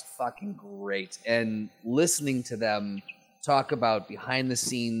just fucking great. And listening to them talk about behind the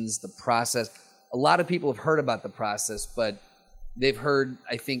scenes, the process. A lot of people have heard about the process, but they've heard,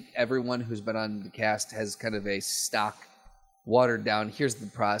 I think everyone who's been on the cast has kind of a stock, watered down, here's the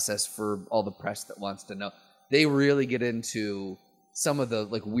process for all the press that wants to know. They really get into some of the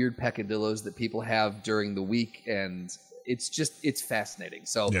like weird peccadillos that people have during the week, and it's fascinating.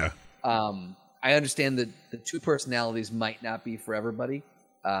 So I understand that the two personalities might not be for everybody,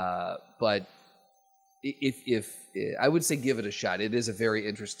 but if I would say give it a shot. It is a very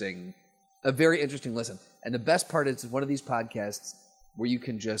interesting listen. And the best part is it's one of these podcasts where you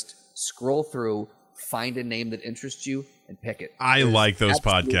can just scroll through, find a name that interests you, and pick it. I like those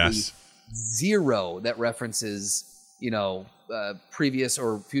podcasts. Zero that references, previous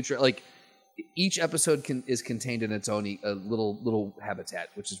or future. Like each episode is contained in its own little habitat,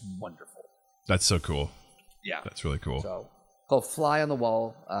 which is wonderful. That's so cool. Yeah, that's really cool. So called Fly on the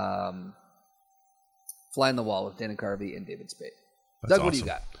Wall. Fly on the Wall with Dana Carvey and David Spade. That's Doug, what do awesome.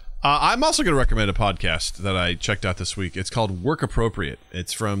 you got? I'm also going to recommend a podcast that I checked out this week. It's called Work Appropriate.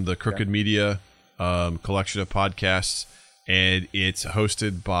 It's from the Crooked Media collection of podcasts, and it's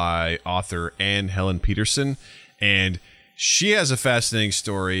hosted by author Anne Helen Peterson. And she has a fascinating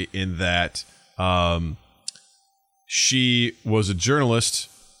story in that she was a journalist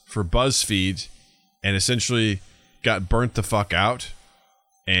for BuzzFeed and essentially got burnt the fuck out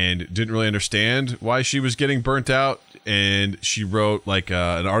and didn't really understand why she was getting burnt out. And she wrote like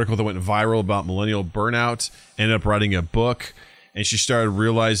an article that went viral about millennial burnout, ended up writing a book, and she started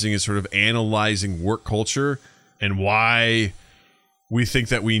realizing and sort of analyzing work culture and why we think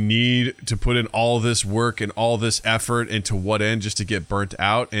that we need to put in all this work and all this effort, and to what end, just to get burnt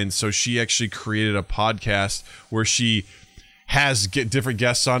out. And so she actually created a podcast where she has different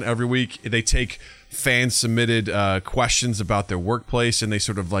guests on every week. They take fan submitted questions about their workplace and they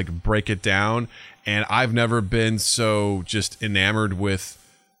sort of like break it down. And I've never been so just enamored with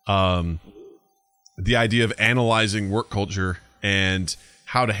the idea of analyzing work culture and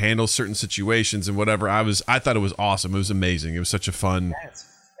how to handle certain situations and whatever. I thought it was awesome. It was amazing. It was such a fun,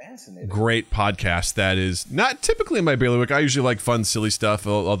 great podcast that is not typically in my bailiwick. I usually like fun, silly stuff,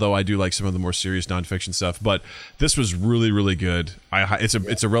 although I do like some of the more serious nonfiction stuff. But this was really, really good.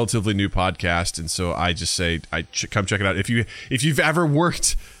 It's a relatively new podcast, and so I just say come check it out. If you've ever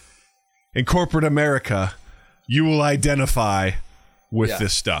worked in corporate America, you will identify with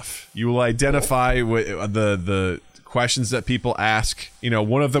this stuff. You will identify with the questions that people ask.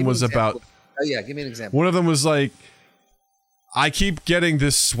 One of them was about... Oh, yeah, give me an example. One of them was like, I keep getting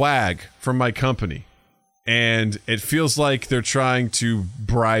this swag from my company, and it feels like they're trying to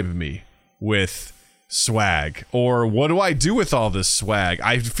bribe me with swag. Or what do I do with all this swag?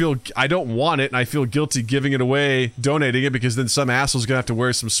 I don't want it, and I feel guilty giving it away, donating it, because then some asshole's going to have to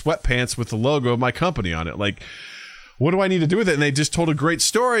wear some sweatpants with the logo of my company on it. Like, what do I need to do with it? And they just told a great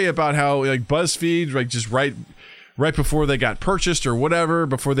story about how like BuzzFeed, like just right before they got purchased or whatever,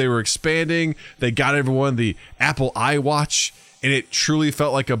 before they were expanding, they got everyone the Apple iWatch, and it truly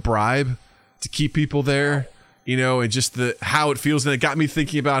felt like a bribe to keep people there, and just how it feels. And it got me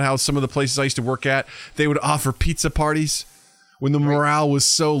thinking about how some of the places I used to work at, they would offer pizza parties when the morale was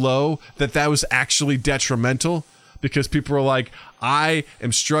so low that was actually detrimental, because people were like, I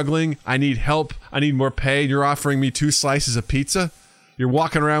am struggling, I need help, I need more pay, and you're offering me 2 slices of pizza? You're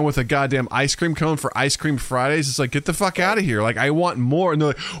walking around with a goddamn ice cream cone for Ice Cream Fridays. It's like, get the fuck out of here. Like, I want more. And they're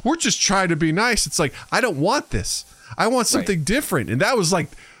like, we're just trying to be nice. It's like, I don't want this. I want something different. And that was like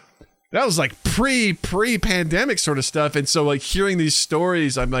pre-pandemic sort of stuff. And so like hearing these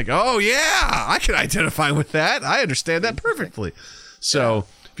stories, I'm like, oh yeah, I can identify with that. I understand that perfectly. So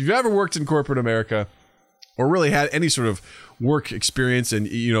if you've ever worked in corporate America or really had any sort of work experience, and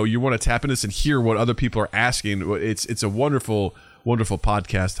you want to tap into this and hear what other people are asking, it's a wonderful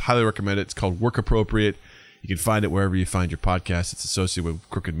podcast. Highly recommend it. It's called Work Appropriate. You can find it wherever you find your podcast. It's associated with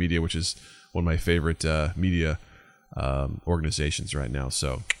Crooked Media, which is one of my favorite media organizations right now.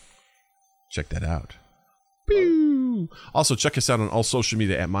 So check that out. Pew. Also, check us out on all social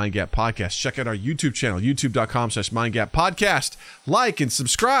media at Mind Gap Podcast. Check out our YouTube channel, youtube.com/MindGapPodcast. Like and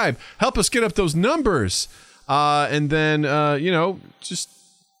subscribe. Help us get up those numbers. And then, just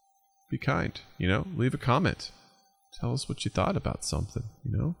be kind. Leave a comment. Tell us what you thought about something.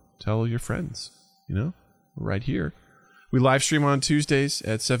 Tell your friends. We're right here. We live stream on Tuesdays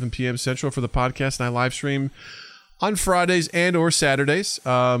at 7 p.m. Central for the podcast, and I live stream on Fridays and or Saturdays,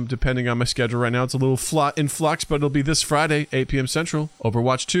 depending on my schedule. Right now, it's a little in flux, but it'll be this Friday, 8 p.m. Central,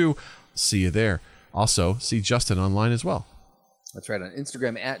 Overwatch 2. See you there. Also, see Justin online as well. That's right, on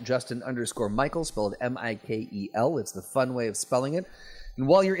Instagram at Justin_Michael, spelled Mikel. It's the fun way of spelling it. And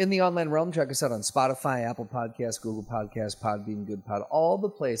while you're in the online realm, check us out on Spotify, Apple Podcasts, Google Podcasts, Podbean, GoodPod, all the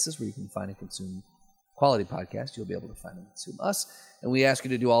places where you can find and consume quality podcasts. You'll be able to find and consume us. And we ask you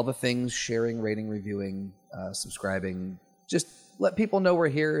to do all the things: sharing, rating, reviewing, subscribing. Just let people know we're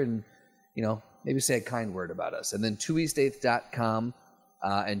here, and maybe say a kind word about us. And then 2east8th.com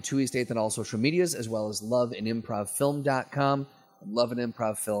and 2east8th on all social medias, as well as loveandimprovfilm.com and Love and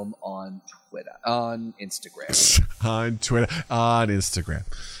Improv Film on Instagram. on Instagram.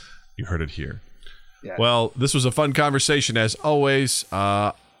 You heard it here. Yeah. Well, this was a fun conversation as always,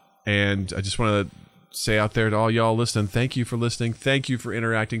 and I just want to say out there to all y'all listening, thank you for listening. Thank you for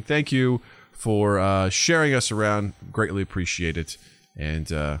interacting. Thank you for sharing us around. Greatly appreciate it. And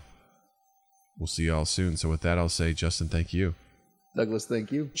we'll see y'all soon. So with that, I'll say, Justin, thank you. Douglas,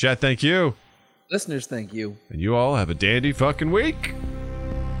 thank you. Chat, thank you. Listeners, thank you. And you all have a dandy fucking week.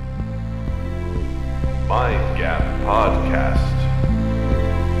 Mind Gap Podcast.